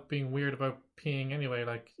kind of being weird about peeing anyway?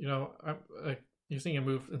 Like, you know, like you're seeing a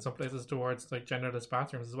move in some places towards like genderless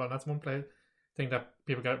bathrooms as well. And that's one thing that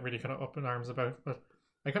people get really kind of up in arms about. But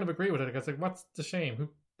I kind of agree with it because like, what's the shame?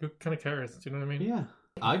 Who kind of cares? Do you know what I mean? Yeah.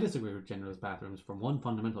 I disagree with genderless bathrooms for one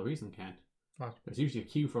fundamental reason, Kent. What? There's usually a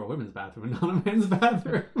queue for a women's bathroom and not a men's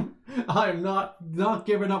bathroom. I am not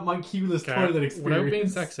giving up my queueless toilet experience. Without being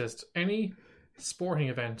sexist, any sporting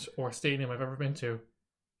event or stadium I've ever been to,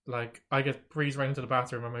 like, I get breezed right into the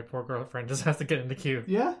bathroom and my poor girlfriend just has to get in the queue.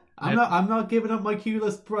 Yeah, I'm not giving up my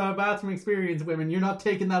queueless bathroom experience, women. You're not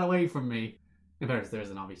taking that away from me. There's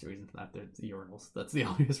an obvious reason for that. There's urinals. That's the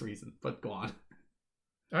obvious reason. But go on.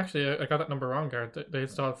 Actually, I got that number wrong, Garrett. They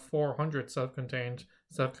installed 400 self-contained,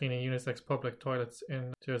 self-cleaning unisex public toilets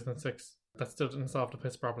in 2006. That still didn't solve the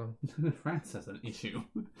piss problem. France has an issue.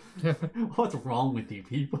 What's wrong with you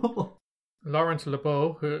people? Laurent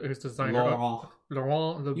Lebeau, who's designer...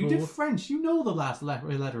 Laurent Lebeau. You did French. You know the last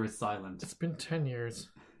letter is silent. It's been 10 years.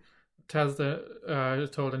 Told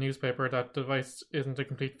a newspaper that the device isn't a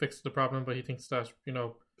complete fix to the problem, but he thinks that, you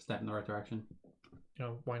know... Step in the right direction. You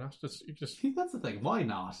know, why not? Just That's the thing. Why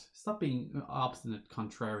not? Stop being obstinate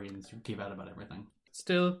contrarians who give out about everything.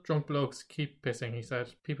 Still, drunk blokes keep pissing, he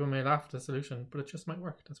said. People may laugh at the solution, but it just might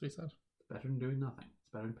work. That's what he said. It's better than doing nothing. It's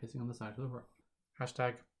better than pissing on the side of the road.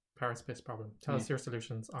 Hashtag Paris Piss Problem. Tell us your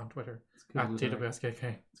solutions on Twitter at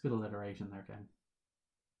TWSKK. It's good alliteration there, Ken.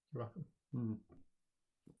 You're welcome. Mm.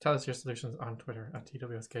 Tell us your solutions on Twitter at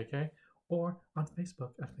TWSKK or on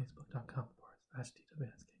Facebook at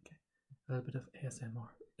facebook.com/TWSKK. A little bit of ASMR.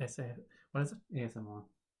 What is it? ASMR.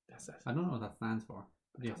 That's it. I don't know what that stands for.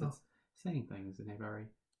 But yes, it's saying things in a very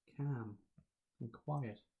calm and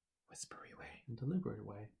quiet, whispery way and deliberate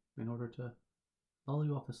way in order to lull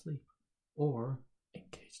you off to sleep or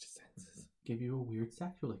engage the senses, give you a weird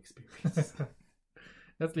sexual experience.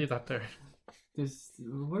 Let's leave that there.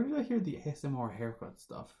 Where did I hear the ASMR haircut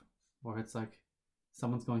stuff? Where it's like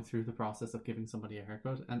someone's going through the process of giving somebody a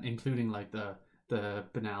haircut, and including like the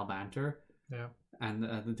banal banter. Yeah.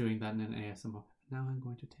 And doing that in an ASMR. Now I'm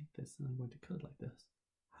going to take this and I'm going to cut it like this.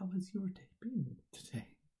 How has your day been today?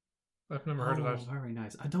 I've never heard of that. Very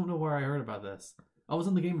nice. I don't know where I heard about this. I was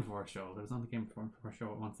on the Game Before show. It was on the Game Before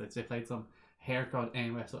show once. They played some haircut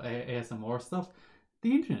ASMR stuff.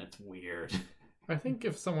 The internet's weird. I think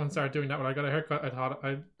if someone started doing that when I got a haircut, I thought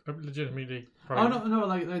I'd legitimately probably... Oh, no,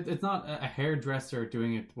 like, it's not a hairdresser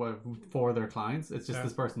doing it for their clients. It's just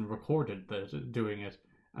this person recorded doing it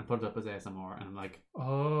and put it up as ASMR, and I'm like...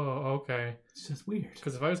 Oh, okay. It's just weird.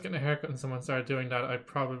 Because if I was getting a haircut and someone started doing that, I'd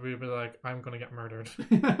probably be like, I'm going to get murdered.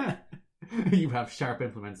 You have sharp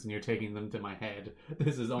implements and you're taking them to my head.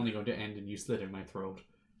 This is only going to end in you slitting my throat.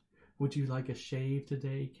 Would you like a shave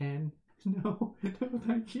today, Ken? No,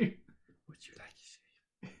 thank you. Would you like a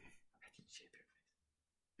shave? I can shave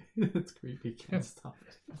your face. That's creepy, Ken. Stop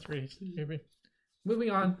it. That's really creepy.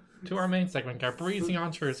 Moving on to our main segment, Gar. Breezing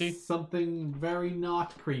on Jersey. Something very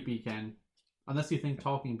not creepy, Ken. Unless you think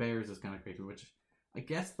talking bears is kind of creepy, which I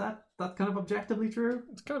guess that's kind of objectively true.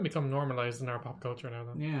 It's kind of become normalized in our pop culture now,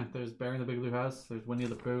 though. Yeah, there's Bear in the Big Blue House, there's Winnie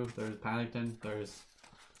the Pooh, there's Paddington, there's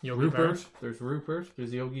Yogi Rupert, Bear. there's Rupert,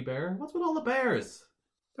 there's Yogi Bear. What's with all the bears?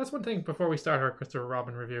 That's one thing before we start our Christopher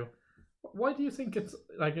Robin review. Why do you think it's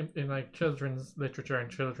like in like children's literature and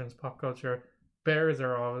children's pop culture, bears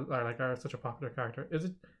are such a popular character? Is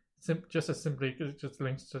it just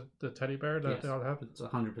links to the teddy bear that they all have? It's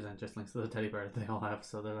 100% just links to the teddy bear that they all have.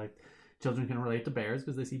 So they're like, children can relate to bears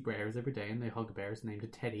because they see bears every day and they hug bears named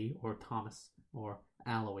Teddy or Thomas or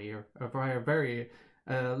Aloe or a very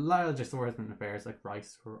large assortment of bears like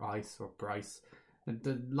Rice or Ice or Bryce.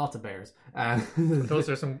 Lots of bears. Those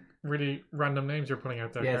are some really random names you're putting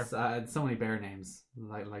out there. Yes, so many bear names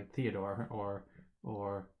like Theodore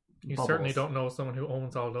or you Bubbles. Certainly don't know someone who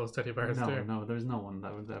owns all those teddy bears. No, there's no one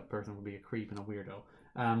that person would be a creep and a weirdo.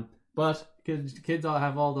 But kids all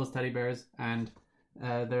have all those teddy bears, and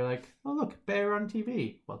they're like, oh look, bear on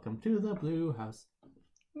TV. Welcome to the Blue House.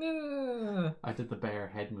 I did the bear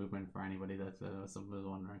head movement for anybody that was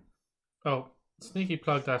wondering. Oh. Sneaky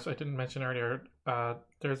plug that I didn't mention earlier.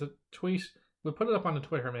 There's a tweet. We'll put it up on the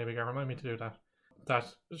Twitter maybe, Gar. Remind me to do that. that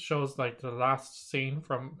shows like the last scene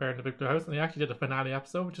from Bear in the Big Blue House, and they actually did a finale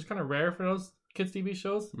episode, which is kind of rare for those kids TV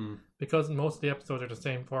shows because most of the episodes are the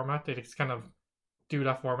same format. They just kind of do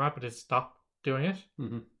that format, but they stop doing it.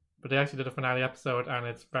 Mm-hmm. But they actually did a finale episode, and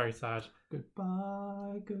it's very sad.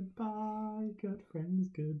 Goodbye, goodbye, good friends,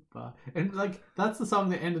 goodbye. And like that's the song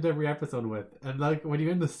they ended every episode with. And like when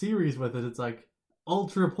you end the series with it, it's like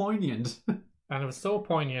ultra poignant. And it was so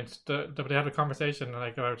poignant that they had a conversation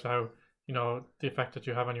like about how, you know, the effect that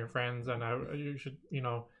you have on your friends and how you should, you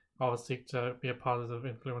know, always seek to be a positive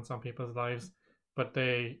influence on people's lives. But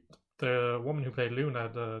the woman who played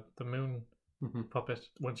Luna, the moon puppet,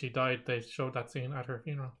 when she died, they showed that scene at her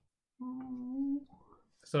funeral.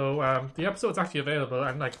 So the episode's actually available,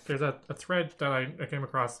 and like there's a thread that I came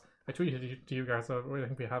across. I tweeted it to you guys, so I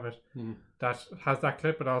think we have it. That has that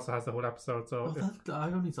clip, but also has the whole episode. So I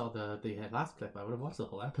only saw the last clip. I would have watched the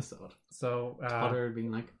whole episode. So Potter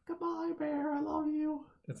being like, "Goodbye, Bear, I love you."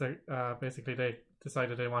 It's like basically they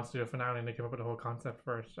decided they wanted to do a finale, and they came up with a whole concept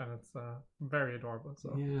for it, and it's very adorable.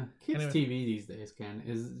 So yeah, kids' anyway. TV these days, Ken,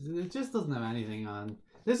 it just doesn't have anything on.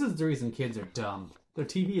 This is the reason kids are dumb. Their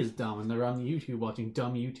TV is dumb, and they're on YouTube watching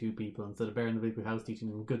dumb YouTube people instead of Bear in the Big Blue House teaching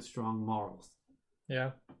them good, strong morals.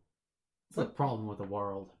 Yeah. It's a problem with the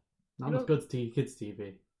world. Not with good kids'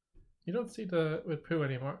 TV. You don't see with Pooh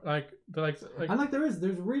anymore. Like and like there's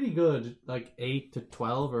really good like 8 to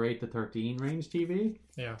 12 or 8 to 13 range TV.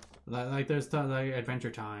 Yeah. Like there's like Adventure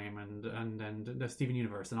Time and the Steven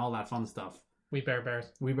Universe and all that fun stuff. We Bear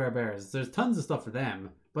Bears. We Bear Bears. There's tons of stuff for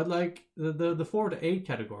them. But like the 4 to 8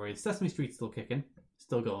 category, Sesame Street's still kicking,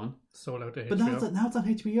 still going. Sold out to HBO. But now it's on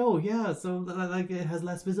HBO, yeah. So like it has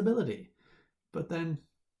less visibility. But then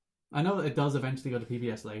I know it does eventually go to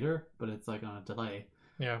PBS later, but it's like on a delay.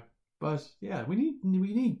 Yeah. But yeah, we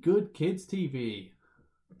need good kids TV.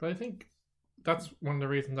 But I think that's one of the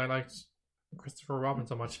reasons I liked Christopher Robin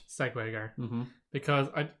so much, Segway, because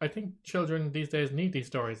I think children these days need these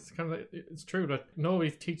stories. It's kind of it's true that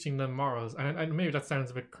nobody's teaching them morals, and maybe that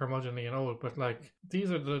sounds a bit curmudgeonly and old, but like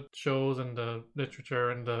these are the shows and the literature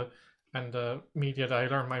and the media that I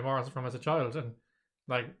learned my morals from as a child, and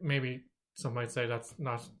like maybe some might say that's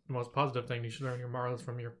not the most positive thing. You should learn your morals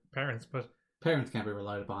from your parents, but parents can't be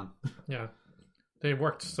relied upon. Yeah, they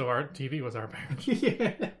worked so our TV was our parents.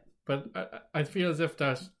 Yeah, but I feel as if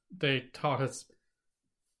that they taught us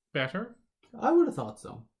better. I would have thought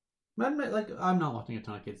so. Like I'm not watching a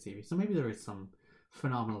ton of kids TV, so maybe there is some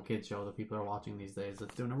phenomenal kids show that people are watching these days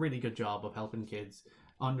that's doing a really good job of helping kids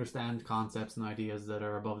understand concepts and ideas that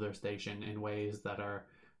are above their station in ways that are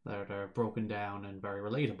broken down and very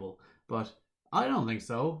relatable. But I don't think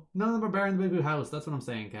so. None of them are Bear in the Big Blue House. That's what I'm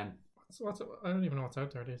saying, Ken. I don't even know what's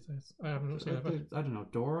out there these days. I haven't seen it. I don't know.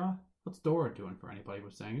 Dora? What's Dora doing for anybody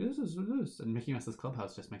who's saying this is this? And Mickey Mouse's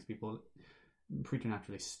Clubhouse just makes people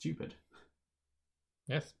preternaturally stupid.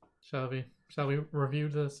 Yes. Shall we review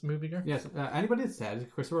this movie, Gar? Yes. Anybody that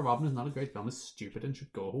said Christopher Robin is not a great film is stupid and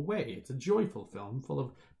should go away. It's a joyful film full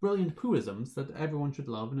of brilliant Poohisms that everyone should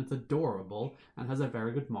love, and it's adorable and has a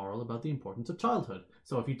very good moral about the importance of childhood.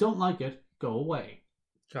 So if you don't like it, go away.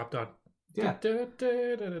 Job done. Yeah.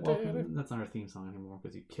 Well, that's not our theme song anymore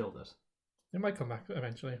because you killed it. It might come back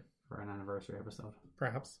eventually. For an anniversary episode.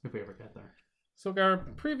 Perhaps. If we ever get there. So, Gar,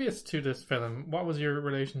 previous to this film, what was your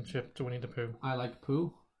relationship to Winnie the Pooh? I like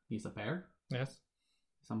Pooh. He's a bear. Yes.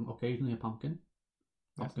 Occasionally a pumpkin.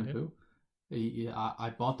 Pumpkin yes, Pooh.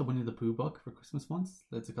 I bought the Winnie the Pooh book for Christmas once.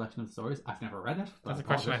 It's a collection of stories. I've never read it. That's a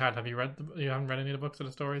question I had. Have you read? You haven't read any of the books or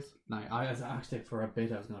the stories? No, I was actually for a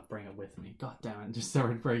bit. I was going to bring it with me. God damn it! Just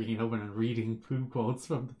started breaking it open and reading Pooh quotes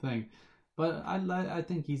from the thing. But I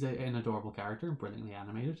think he's an adorable character and brilliantly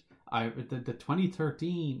animated. The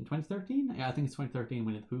 2013? Yeah, I think it's 2013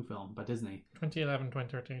 Winnie the Pooh film by Disney. 2011,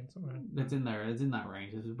 2013, something. It's in there. It's in that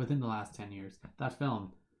range. It's within the last 10 years. That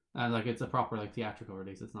film. Like it's a proper like theatrical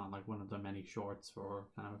release. It's not like one of the many shorts or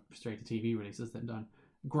kind of straight to TV releases they've done.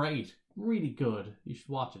 Great, really good. You should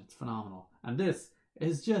watch it. It's phenomenal. And this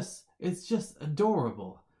is just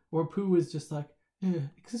adorable. Where Pooh is just like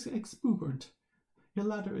exuberant. Your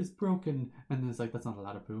ladder is broken, and it's like that's not a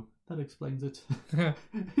ladder, Pooh. That explains it.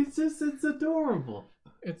 it's adorable.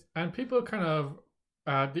 And people kind of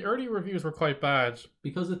the early reviews were quite bad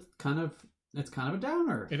because it's kind of a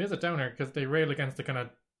downer. It is a downer because they rail against the kind of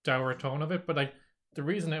dour tone of it, but like the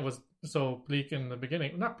reason it was so bleak in the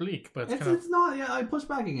beginning, not bleak, but it's not. Yeah, I push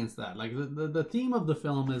back against that. Like the theme of the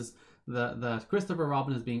film is that Christopher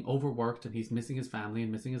Robin is being overworked and he's missing his family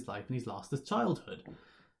and missing his life and he's lost his childhood.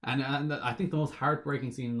 And I think the most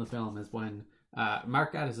heartbreaking scene in the film is when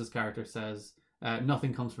Mark Gatiss' character says,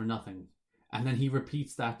 "Nothing comes for nothing," And then he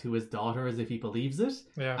repeats that to his daughter as if he believes it.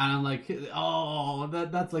 Yeah. And I'm like, oh,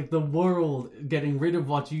 that's like the world getting rid of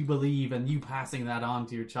what you believe and you passing that on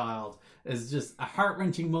to your child is just a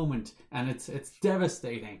heart-wrenching moment, and it's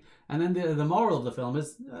devastating. And then the moral of the film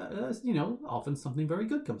is, often something very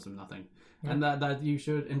good comes from nothing. Yeah. And that you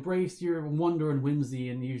should embrace your wonder and whimsy,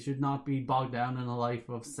 and you should not be bogged down in a life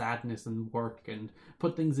of sadness and work, and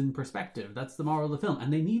put things in perspective. That's the moral of the film.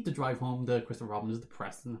 And they need to drive home that Christopher Robin is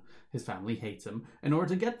depressed and his family hates him in order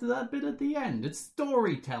to get to that bit at the end. It's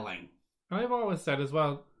storytelling. And I've always said as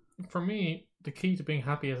well, for me, the key to being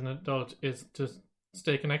happy as an adult is to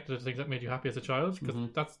stay connected to things that made you happy as a child, because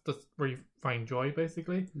that's where you find joy,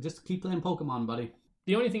 basically. Just keep playing Pokemon, buddy.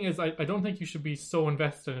 The only thing is, I don't think you should be so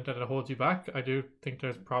invested in it that it holds you back. I do think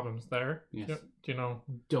there's problems there. Yes. Do you know?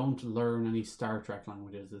 Don't learn any Star Trek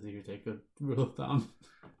languages, as you take a rule of thumb.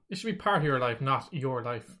 It should be part of your life, not your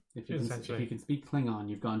life, if you can speak Klingon,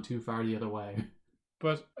 you've gone too far the other way.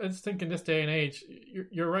 But I just think in this day and age,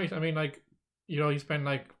 you're right. I mean, like, you spend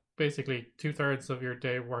like basically 2/3 of your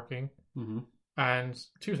day working. Mm-hmm. And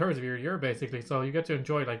 2/3 of your year, basically. So you get to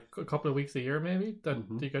enjoy like a couple of weeks a year, maybe, that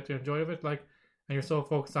you get to enjoy of it. Like, and you're so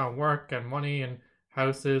focused on work and money and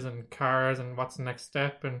houses and cars and what's the next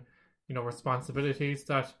step and, responsibilities,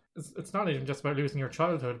 that it's not even just about losing your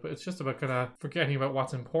childhood, but it's just about kind of forgetting about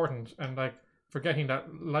what's important and like forgetting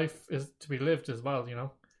that life is to be lived as well, and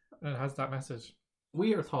it has that message.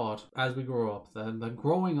 We are taught as we grow up that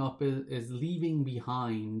growing up is leaving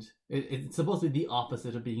behind. It's supposed to be the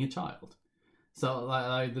opposite of being a child. So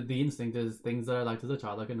the instinct is things that I liked as a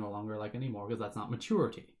child I can no longer like anymore, because that's not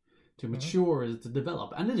maturity. To mature is to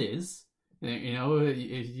develop, and it is.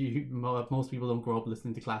 Most people don't grow up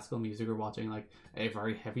listening to classical music or watching like a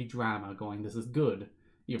very heavy drama going, this is good.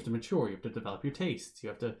 You have to mature, you have to develop your tastes, you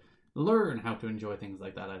have to learn how to enjoy things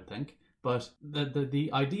like that, I think. But the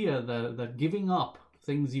idea that giving up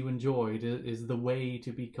things you enjoyed is the way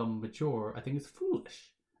to become mature, I think is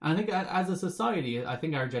foolish. And I think as a society, I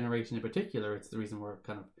think our generation in particular, it's the reason we're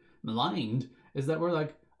kind of maligned, is that we're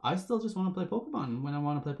like, I still just want to play Pokemon when I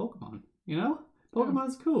want to play Pokemon.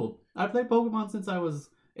 Pokemon's cool. I played Pokemon since I was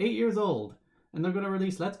 8 years old, and they're going to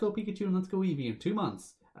release Let's Go Pikachu and Let's Go Eevee in 2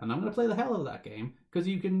 months. And I'm going to play the hell out of that game, because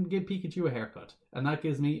you can give Pikachu a haircut, and that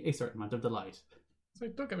gives me a certain amount of delight. So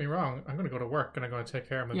don't get me wrong, I'm going to go to work and I'm going to take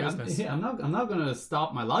care of my business. I'm not going to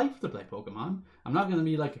stop my life to play Pokemon. I'm not going to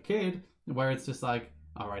be like a kid, where it's just like,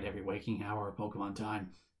 alright, every waking hour, Pokemon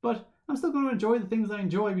time. But I'm still going to enjoy the things I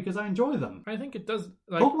enjoy because I enjoy them. I think it does.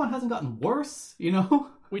 Pokemon hasn't gotten worse,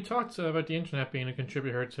 We talked about the internet being a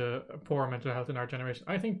contributor to poor mental health in our generation.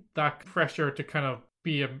 I think that pressure to kind of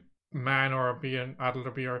be a man or be an adult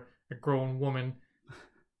or be a grown woman,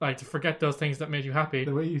 like to forget those things that made you happy.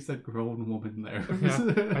 The way you said grown woman there.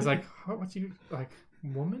 Yeah. I was like, what's you, like,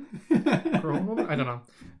 woman? Grown woman? I don't know.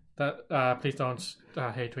 That please don't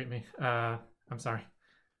hate tweet me. I'm sorry.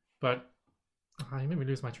 But you made me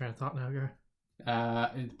lose my train of thought now, girl.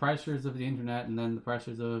 The pressures of the internet, and then the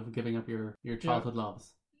pressures of giving up your childhood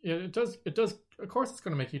loves. Yeah, it does. Of course, it's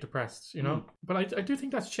going to make you depressed, But I do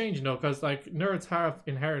think that's changing, because like nerds have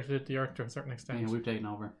inherited the earth to a certain extent. Yeah, we've taken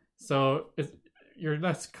over. So you're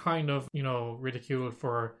less kind of ridiculed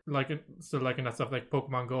for like in that stuff. Like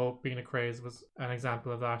Pokemon Go being a craze was an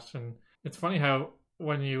example of that, and it's funny how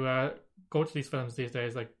when you go to these films these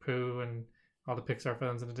days, like Pooh and all the Pixar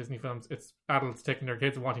films and the Disney films, it's adults taking their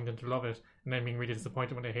kids and wanting them to love it, and then being really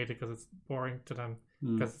disappointed when they hate it because it's boring to them,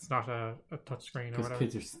 because it's not a touch screen or whatever.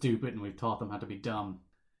 Because kids are stupid and we've taught them how to be dumb.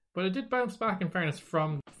 But it did bounce back, in fairness,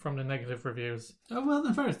 from the negative reviews. Oh, well,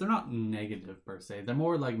 in fairness, they're not negative per se. They're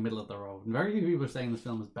more like middle of the road. Very few people are saying this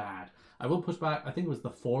film is bad. I will push back. I think it was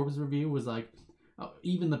the Forbes review was like,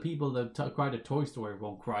 even the people that cried at Toy Story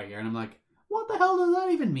won't cry here. And I'm like, what the hell does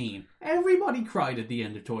that even mean? Everybody cried at the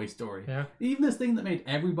end of Toy Story. Yeah. Even this thing that made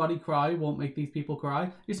everybody cry won't make these people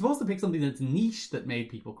cry. You're supposed to pick something that's niche that made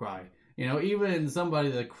people cry. Even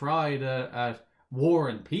somebody that cried at War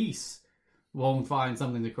and Peace won't find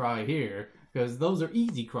something to cry here, because those are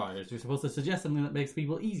easy criers. You're supposed to suggest something that makes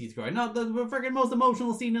people easy to cry. Not the freaking most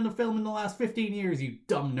emotional scene in a film in the last 15 years, you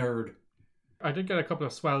dumb nerd. I did get a couple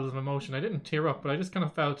of swells of emotion. I didn't tear up, but I just kind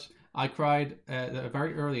of felt... I cried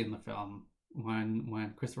very early in the film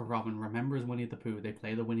when Christopher Robin remembers Winnie the Pooh. They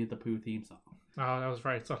play the Winnie the Pooh theme song. Oh, that was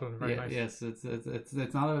very subtle and very nice. Yes,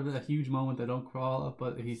 it's not a huge moment. They don't crawl up,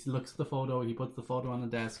 but he looks at the photo. He puts the photo on the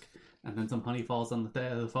desk, and then some honey falls on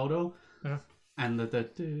the photo. Yeah. And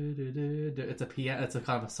it's a piano. It's a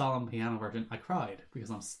kind of a solemn piano version. I cried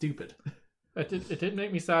because I'm stupid. It did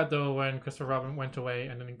make me sad though when Christopher Robin went away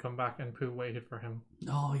and then he come back and Pooh waited for him.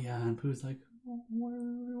 Oh yeah, and Pooh's like, where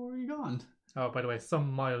are you gone? Oh, by the way,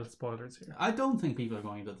 some mild spoilers here. I don't think people are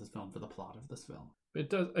going into this film for the plot of this film. It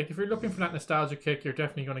does, like, if you're looking for that nostalgia kick, you're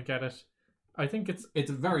definitely going to get it. I think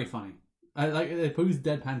it's very funny. I like Pooh's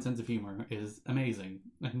deadpan sense of humor is amazing,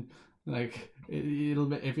 and like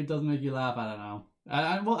it'll if it doesn't make you laugh, I don't know.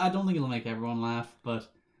 I don't think it'll make everyone laugh, but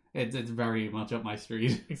it's very much up my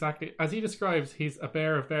street. Exactly. As he describes, he's a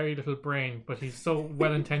bear of very little brain, but he's so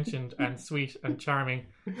well-intentioned and sweet and charming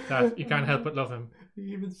that you can't help but love him.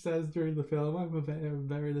 He even says during the film, I'm a bear of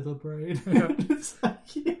very little brain. Yeah. It's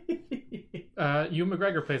like... Ewan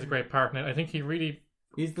McGregor plays a great part in it. I think he really...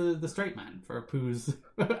 He's the straight man for Pooh's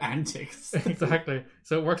antics. Exactly.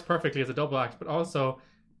 So it works perfectly as a double act, but also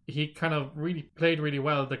he kind of really played really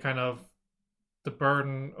well the kind of the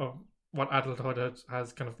burden of what adulthood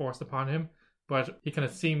has kind of forced upon him, but he kind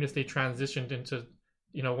of seamlessly transitioned into,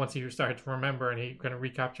 once he started to remember and he kind of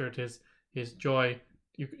recaptured his joy,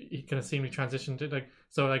 he kind of seamlessly transitioned to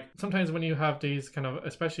so sometimes when you have these kind of,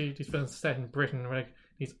 especially these films set in Britain, where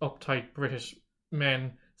these uptight British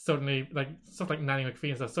men suddenly, stuff like Nanny McPhee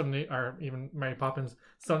and stuff, suddenly, or even Mary Poppins,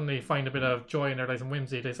 suddenly find a bit of joy in their lives and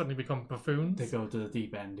whimsy. They suddenly become buffoons. They go to the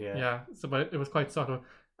deep end, yeah. Yeah, but it was quite subtle.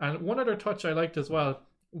 And one other touch I liked as well,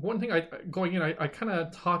 one thing I kind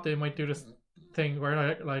of thought they might do this thing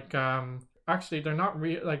where actually they're not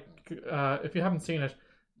if you haven't seen it,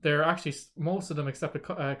 they're actually, most of them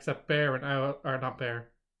except Bear and Owl, or not Bear,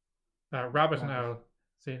 Rabbit and Owl.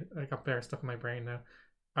 See, I got Bear stuck in my brain now.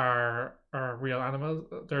 Are real animals.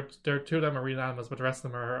 They're two of them are real animals, but the rest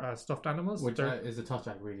of them are stuffed animals. Which is a touch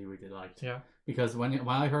I really, really liked. Yeah. Because when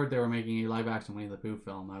I heard they were making a live action Winnie the Pooh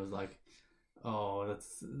film, I was like, oh,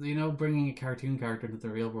 that's, bringing a cartoon character into the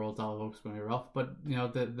real world, all hopes going to be rough. But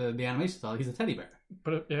the animation style, he's a teddy bear.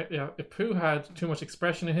 But if Pooh had too much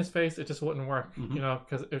expression in his face, it just wouldn't work. Mm-hmm.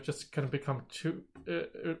 Because it just kind of become too.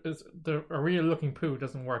 A real looking Pooh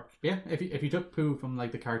doesn't work. Yeah, if you took Pooh from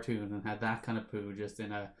the cartoon and had that kind of Pooh just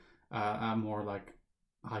in a more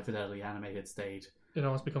high fidelity animated state, it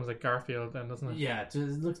almost becomes like Garfield then, doesn't it? Yeah, it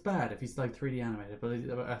just looks bad if he's 3D animated, but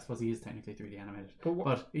I suppose he is technically 3D animated.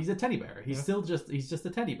 But he's a teddy bear. He's just a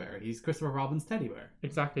teddy bear. He's Christopher Robin's teddy bear.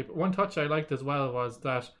 Exactly. But one touch I liked as well was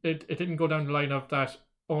that it didn't go down the line of that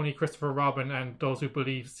only Christopher Robin and those who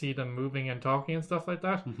believe see them moving and talking and stuff like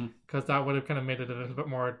that, because that would have kind of made it a little bit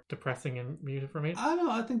more depressing and muted for me. I don't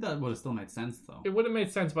know. I think that would have still made sense though. It would have made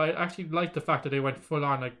sense, but I actually liked the fact that they went full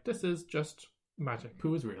on this is just magic.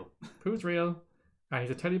 Pooh is real. Pooh's real. And he's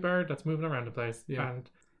a teddy bear that's moving around the place. Yeah. And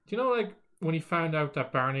do you know, when he found out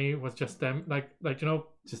that Barney was just them,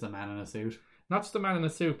 just a man in a suit. Not just a man in a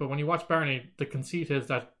suit, but when you watch Barney, the conceit is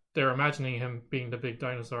that they're imagining him being the big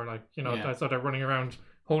dinosaur, so they're running around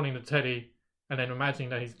holding the teddy and then imagining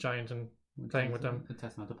that he's giant and playing with them. A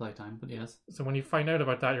testament to playtime, but yes. So when you find out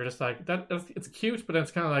about that, you're just it's cute, but then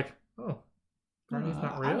it's kind of oh, Barney's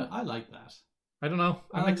not real. I like that. I don't know.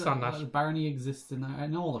 I'm mixed on that. Barney exists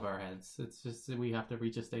in all of our heads. It's just that we have to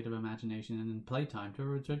reach a state of imagination and in playtime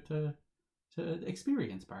to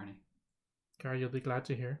experience Barney. Gar, you'll be glad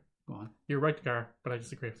to hear. Go on. You're right, Gar, but I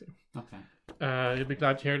disagree with you. Okay. You'll be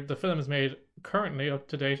glad to hear the film is made currently up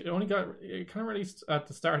to date. It kind of released at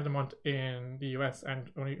the start of the month in the US and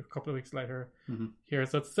only a couple of weeks later here.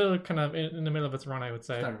 So it's still kind of in the middle of its run, I would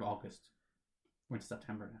say. Start of August. We're in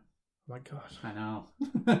September now. Oh my God. I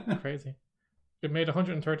know. Crazy. It made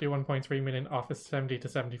 131.3 million off its 70 to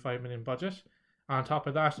 75 million budget. On top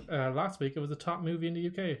of that, last week it was the top movie in the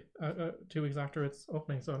UK 2 weeks after its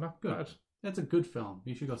opening, so not good. Bad. It's a good film.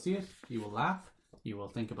 You should go see it. You will laugh. You will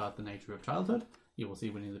think about the nature of childhood. You will see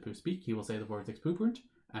Winnie the Pooh speak. You will say the words exuberant,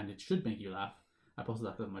 and it should make you laugh. I posted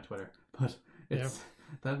that on my Twitter, but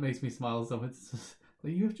that makes me smile. So it's just,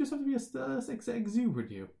 you just have to be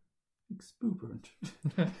exuberant. Exuberant.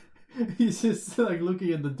 He's just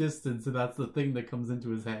looking in the distance, and that's the thing that comes into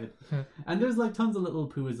his head. And there's tons of little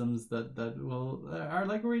Poohisms that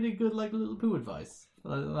are really good little Pooh advice.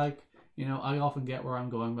 I often get where I'm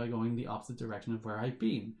going by going the opposite direction of where I've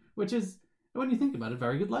been, which is, when you think about it,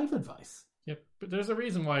 very good life advice. Yep, but there's a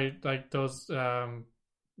reason why those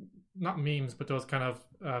not memes, but those kind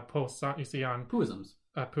of posts that you see on Poohisms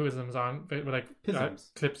on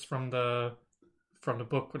with clips from the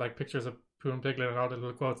book with pictures of Pooh and Piglet and all the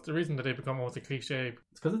little quotes. The reason that they become almost a cliche,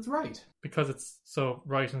 it's because it's right. Because it's so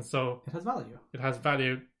right and so it has value. It has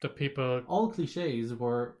value that people. All cliches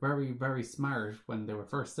were very, very smart when they were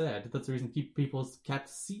first said. That's the reason people kept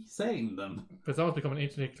saying them. It's almost become an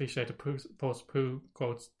internet cliche to post Pooh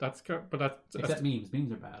quotes. Except memes.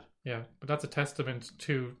 Memes are bad. Yeah, but that's a testament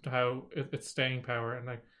to how it's staying power. And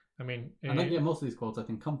most of these quotes I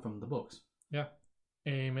think come from the books. Yeah,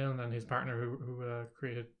 A. Milne and his partner who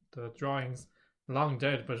created the drawings, long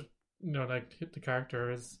dead, but like the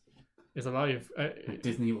character is alive.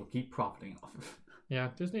 Disney will keep profiting off of. Yeah,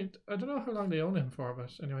 Disney. I don't know how long they own him for,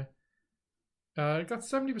 but anyway. It got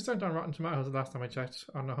 70% on Rotten Tomatoes the last time I checked,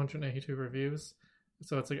 on 182 reviews.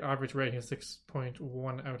 So it's like average rating of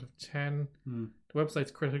 6.1 out of 10. The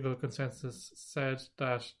website's critical consensus said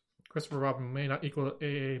that Christopher Robin may not equal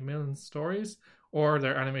A.A. Milne's stories or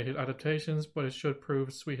their animated adaptations, but it should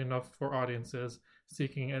prove sweet enough for audiences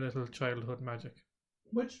seeking a little childhood magic.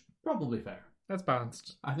 Which, probably fair. That's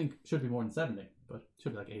balanced. I think it should be more than 70, but it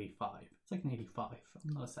should be like 85. It's like an 85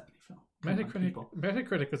 film, not a 70 film.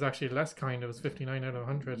 Metacritic was actually less kind. It was 59 out of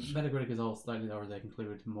 100. Metacritic is all slightly lower. They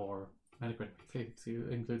include more. Metacritic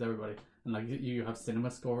includes everybody. And like you have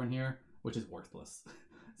Cinema Score in here, which is worthless.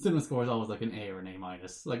 Cinema Score is always like an A or an A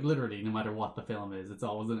minus. Like literally, no matter what the film is, it's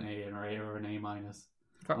always an A or an A minus.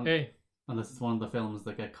 Got A. Unless it's one of the films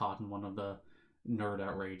that get caught in one of the nerd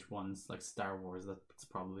outrage ones, like Star Wars, that's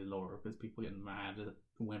probably lower because people get mad at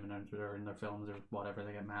women are in their films or whatever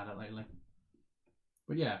they get mad at lately.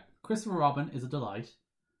 But yeah, Christopher Robin is a delight.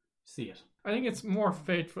 See it. I think it's more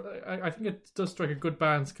faithful. I think it does strike a good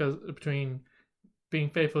balance between being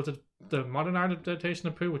faithful to the modern adaptation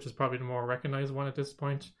of Pooh, which is probably the more recognized one at this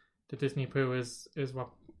point. The Disney Pooh is what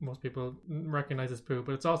most people recognize as Pooh,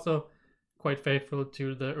 but it's also quite faithful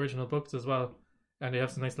to the original books as well. And they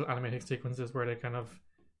have some nice little animated sequences where they kind of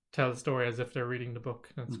tell the story as if they're reading the book.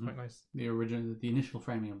 That's quite nice. The initial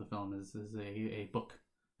framing of the film is a book,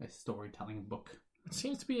 a storytelling book. It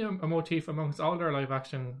seems to be a motif amongst all their live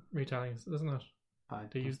action retellings, doesn't it?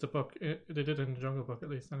 They used the book. They did it in the Jungle Book, at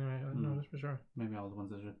least. Anyway, I know this for sure. Maybe all the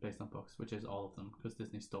ones that are based on books, which is all of them, because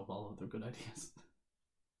Disney stole all of their good ideas.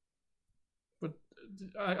 But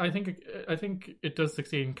I think it does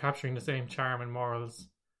succeed in capturing the same charm and morals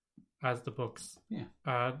as the books. Yeah.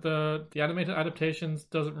 The animated adaptations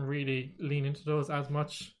doesn't really lean into those as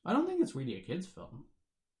much. I don't think it's really a kids' film,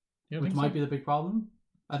 which might be the big problem.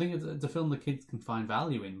 I think it's a film that kids can find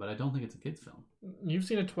value in, but I don't think it's a kids' film. You've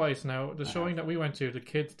seen it twice now. The showing that we went to, the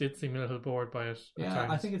kids did seem a little bored by it. Yeah,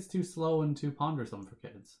 I think it's too slow and too pondersome for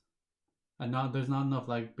kids. And there's not enough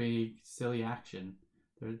like big silly action.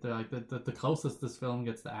 They're like the closest this film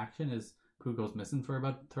gets to action is Pooh goes missing for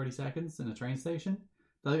about 30 seconds in a train station.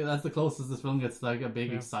 That's the closest this film gets to like a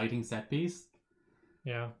big exciting set piece.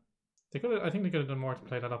 Yeah. I think they could have done more to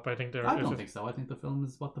play that up. I don't think so. I think the film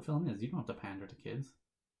is what the film is. You don't have to pander to kids.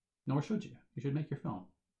 Nor should you. You should make your film.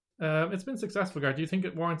 It's been successful, Gar. Do you think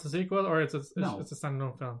it warrants a sequel, or it's a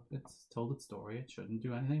standalone film? It's told its story. It shouldn't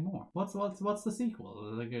do anything more. What's the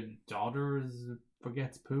sequel? Like a daughter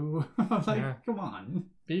forgets Pooh? Come on.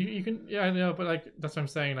 But you can, but like that's what I'm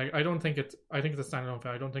saying. Like I think it's a standalone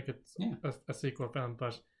film. I don't think it's a sequel film.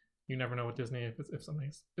 But you never know with Disney if something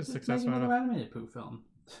is successful. Make another animated Pooh film.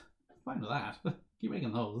 Fine with that. Keep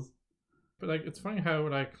making those. But like, it's funny how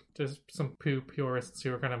like there's some Pooh purists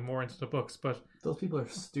who are kind of more into the books, but those people are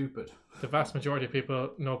stupid. The vast majority of people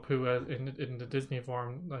know Pooh in the Disney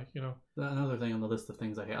form, like, you know. Another thing on the list of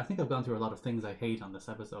things I hate. I think I've gone through a lot of things I hate on this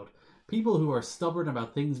episode. People who are stubborn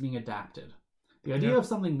about things being adapted. The idea of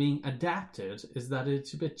something being adapted is that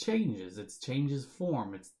it changes. It changes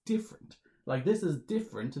form. It's different. Like, this is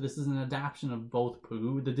different. This is an adaptation of both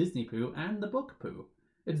Pooh, the Disney Pooh, and the book Pooh.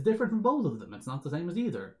 It's different from both of them. It's not the same as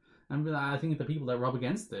either. And I think the people that rub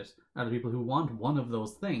against it are the people who want one of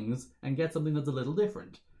those things and get something that's a little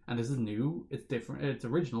different. And this is new, it's different, it's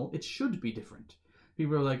original, it should be different.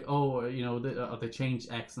 People are like, they changed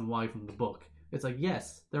X and Y from the book. It's like,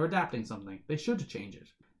 yes, they're adapting something. They should change it.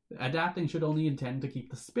 Adapting should only intend to keep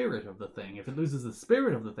the spirit of the thing. If it loses the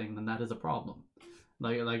spirit of the thing, then that is a problem.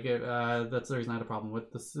 That's the reason I had a problem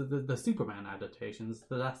with the Superman adaptations,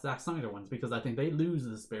 the Zack Snyder ones, because I think they lose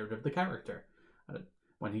the spirit of the character.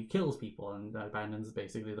 When he kills people and abandons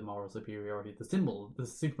basically the moral superiority, the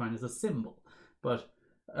Superman is a symbol. But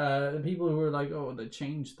people who are like, oh, they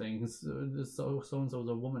changed things, so-and-so is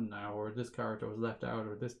a woman now, or this character was left out,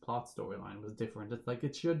 or this plot storyline was different. It's like,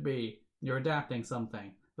 it should be, you're adapting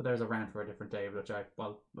something. But there's a rant for a different day, which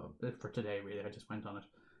for today really, I just went on it.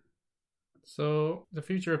 So the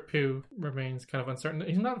future of Pooh remains kind of uncertain.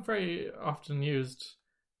 He's not very often used.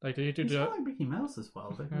 Like, he's kind of like Mickey Mouse as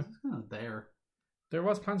well. Like, he's kind of there. There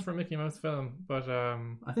was plans for a Mickey Mouse film, but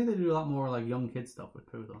I think they do a lot more like young kids stuff with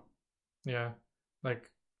Pooh though. Yeah, like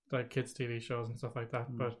kids TV shows and stuff like that.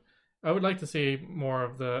 But I would like to see more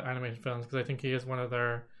of the animated films because I think he is one of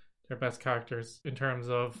their best characters in terms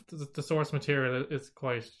of the source material is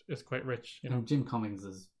quite rich. You know, and Jim Cummings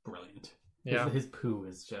is brilliant. Yeah, his Pooh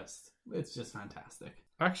is just fantastic.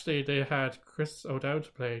 Actually, they had Chris O'Dowd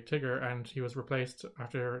play Tigger, and he was replaced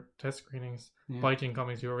after test screenings by Jim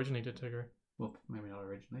Cummings, who originally did Tigger. Well, maybe not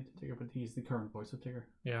originally to Tigger, but he's the current voice of Tigger.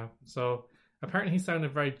 Yeah. So apparently he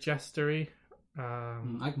sounded very jestery.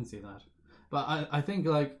 I can see that. But I think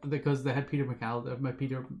like because they had Peter Capaldi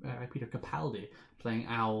playing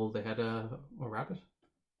Owl, they had a rabbit.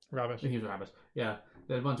 Rabbit. He was a rabbit. Yeah,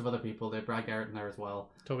 they had a bunch of other people. They had Brad Garrett in there as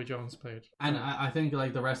well. Toby Jones played. And I think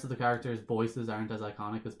like the rest of the characters' voices aren't as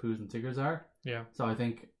iconic as Pooh's and Tigger's are. Yeah. So I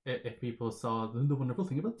think if people saw the wonderful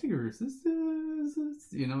thing about Tigger's is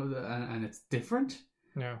you know, and it's different.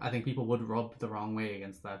 Yeah. I think people would rub the wrong way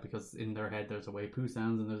against that because in their head there's a way Pooh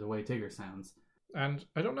sounds and there's a way Tigger sounds. And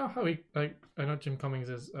I don't know how he I know Jim Cummings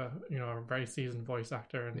is a very seasoned voice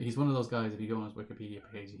actor, and He's one of those guys. If you go on his Wikipedia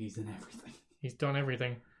page, he's in everything. he's done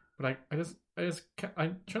everything. But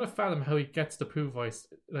I'm trying to fathom how he gets the Pooh voice,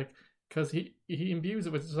 like because he imbues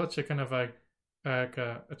it with such a kind of a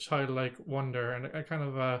childlike wonder and a kind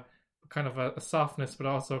of a softness, but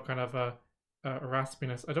also kind of a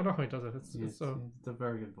raspiness. I don't know how he does it. It's a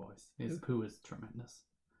very good voice. His Pooh is tremendous.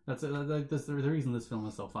 That's the reason this film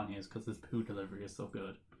is so funny is because his Pooh delivery is so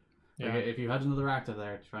good. Yeah. Like, if you had another actor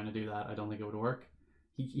there trying to do that, I don't think it would work.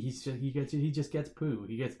 He just gets Pooh.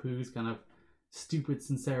 He gets Pooh's kind of stupid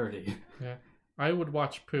sincerity. Yeah, I would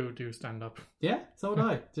watch Pooh do stand up. Yeah, so would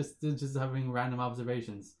I. Just having random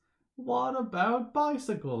observations. What about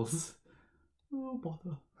bicycles? Oh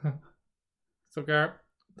bother. So Gar,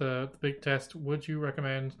 the big test. Would you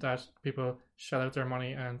recommend that people shell out their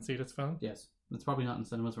money and see this film? Yes, it's probably not in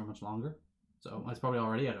cinemas for much longer. So it's probably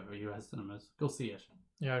already out of US cinemas. Go see it.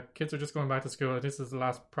 Yeah, kids are just going back to school. This is the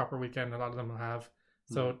last proper weekend a lot of them will have.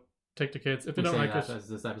 So take the kids. If they don't like it, as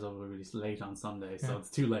this episode will be released late on Sunday, so it's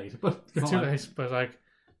too late. But it's too late. But like,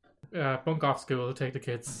 bunk off school, take the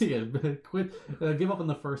kids. Yeah, quit. Give up on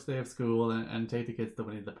the first day of school and take the kids to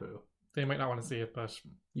Winnie the Pooh. They might not want to see it, but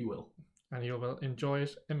you will, and you will enjoy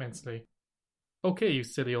it immensely. Okay, you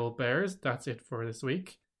silly old bears, that's it for this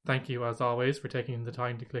week. Thank you, as always, for taking the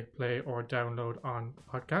time to click play or download on the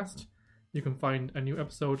podcast. You can find a new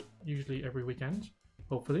episode usually every weekend.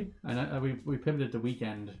 Hopefully. And we pivoted to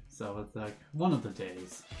weekend, so it's like one of the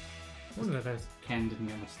days. One of the days. Ken didn't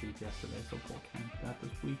get much sleep yesterday, so poor Ken. That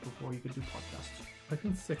was week before he could do podcasts. I've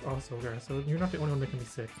been sick also, Gar, so you're not the only one that can be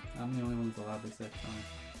sick. I'm the only one that's allowed to be sick, sorry.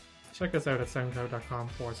 Check us out at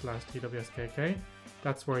soundcloud.com/TWSKK.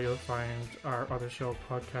 That's where you'll find our other show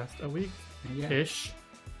podcast a week. Ish.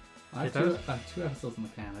 I have two episodes in the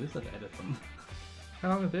can. I just had to edit them. How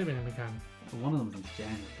long have they been in the can? One of them since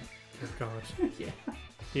January. Oh God. Yeah.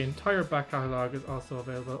 The entire back catalogue is also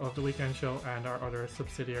available of the weekend show and our other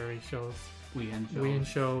subsidiary shows. Weekend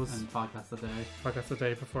shows. And Podcast a Day. Podcast a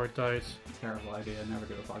Day before it died. Terrible idea. Never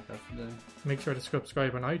do a podcast a day. Make sure to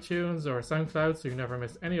subscribe on iTunes or SoundCloud so you never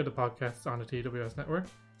miss any of the podcasts on the TWS network.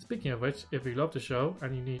 Speaking of which, if you love the show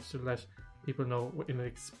and you need to let people know in an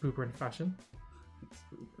exuberant fashion,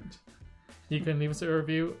 you can leave us a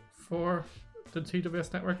review for the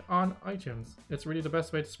TWS network on iTunes. It's really the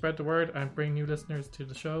best way to spread the word and bring new listeners to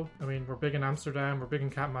the show. I mean, we're big in Amsterdam, we're big in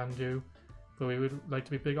Kathmandu, but we would like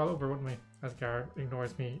to be big all over, wouldn't we? As Gar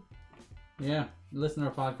ignores me. Yeah, listen to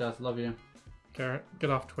our podcast, love you. Gar, get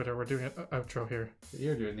off Twitter, we're doing an outro here.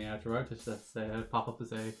 You're doing the outro, right? Just pop up to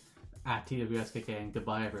say at TWSKK and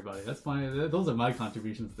goodbye everybody. That's fine. Those are my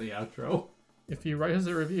contributions to the outro. If you write us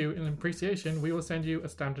a review in appreciation, we will send you a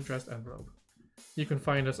stamped addressed envelope. You can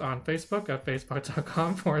find us on Facebook at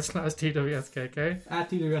facebook.com/TWSKK. At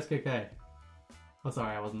TWSKK. Oh,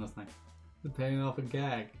 sorry, I wasn't listening. Paying off a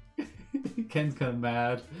gag. Ken's kind of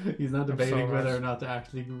mad. He's not debating whether or not to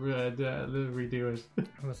actually redo it.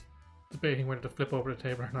 I was debating whether to flip over the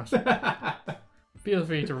table or not. Feel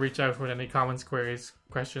free to reach out with any comments, queries,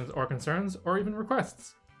 questions, or concerns, or even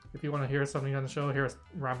requests. If you want to hear something on the show, hear us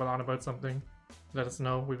ramble on about something, let us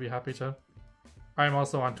know. We'd be happy to. I'm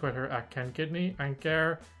also on Twitter at Ken Kidney, and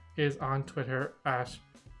Gar is on Twitter at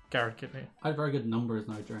Garrett Kidney. I had very good numbers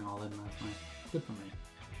now during All In last night. Good for me.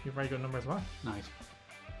 You have very good numbers, what? Nice.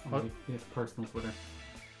 It's personal Twitter.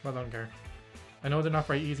 Well done, Gar. I know they're not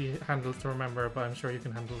very easy handles to remember, but I'm sure you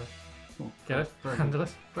can handle it. Cool. Get it? Handle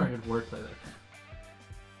it? Very good wordplay there.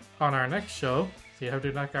 On our next show, see how to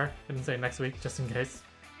do that, Gar? Didn't say next week, just in case.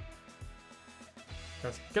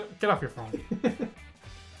 Just get off your phone.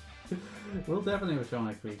 We'll definitely have a show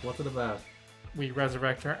next week. What's it about? We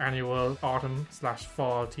resurrect our annual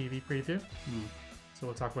autumn/fall TV preview. So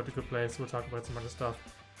we'll talk about The Good Place, we'll talk about some other stuff.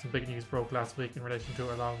 Some big news broke last week in relation to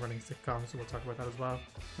our long-running sitcom, so we'll talk about that as well.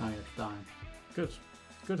 Oh, yeah, it's dying. Good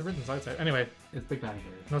riddance, I'd say. Anyway. It's Big Bang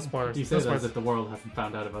Theory. No spoilers. You said as if the world hasn't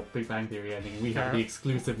found out about the Big Bang Theory ending. We have the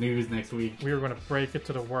exclusive news next week. We were going to break it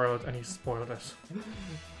to the world and you spoiled it.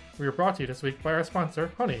 We were brought to you this week by our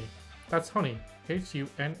sponsor, Honey. That's Honey.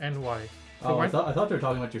 Hunny. Oh, I thought they were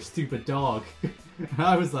talking about your stupid dog.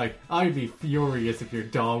 I was like, I'd be furious if your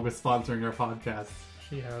dog was sponsoring our podcast.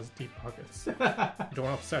 She has deep pockets. You don't want to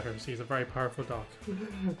upset her. She's a very powerful dog.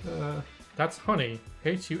 That's Honey,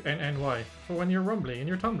 Hunny, for when you're rumbly and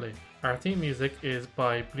you're tumbly. Our theme music is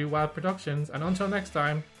by Blue Wild Productions, and until next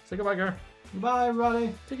time, say goodbye, Gar. Bye,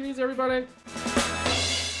 everybody. Take it easy, everybody.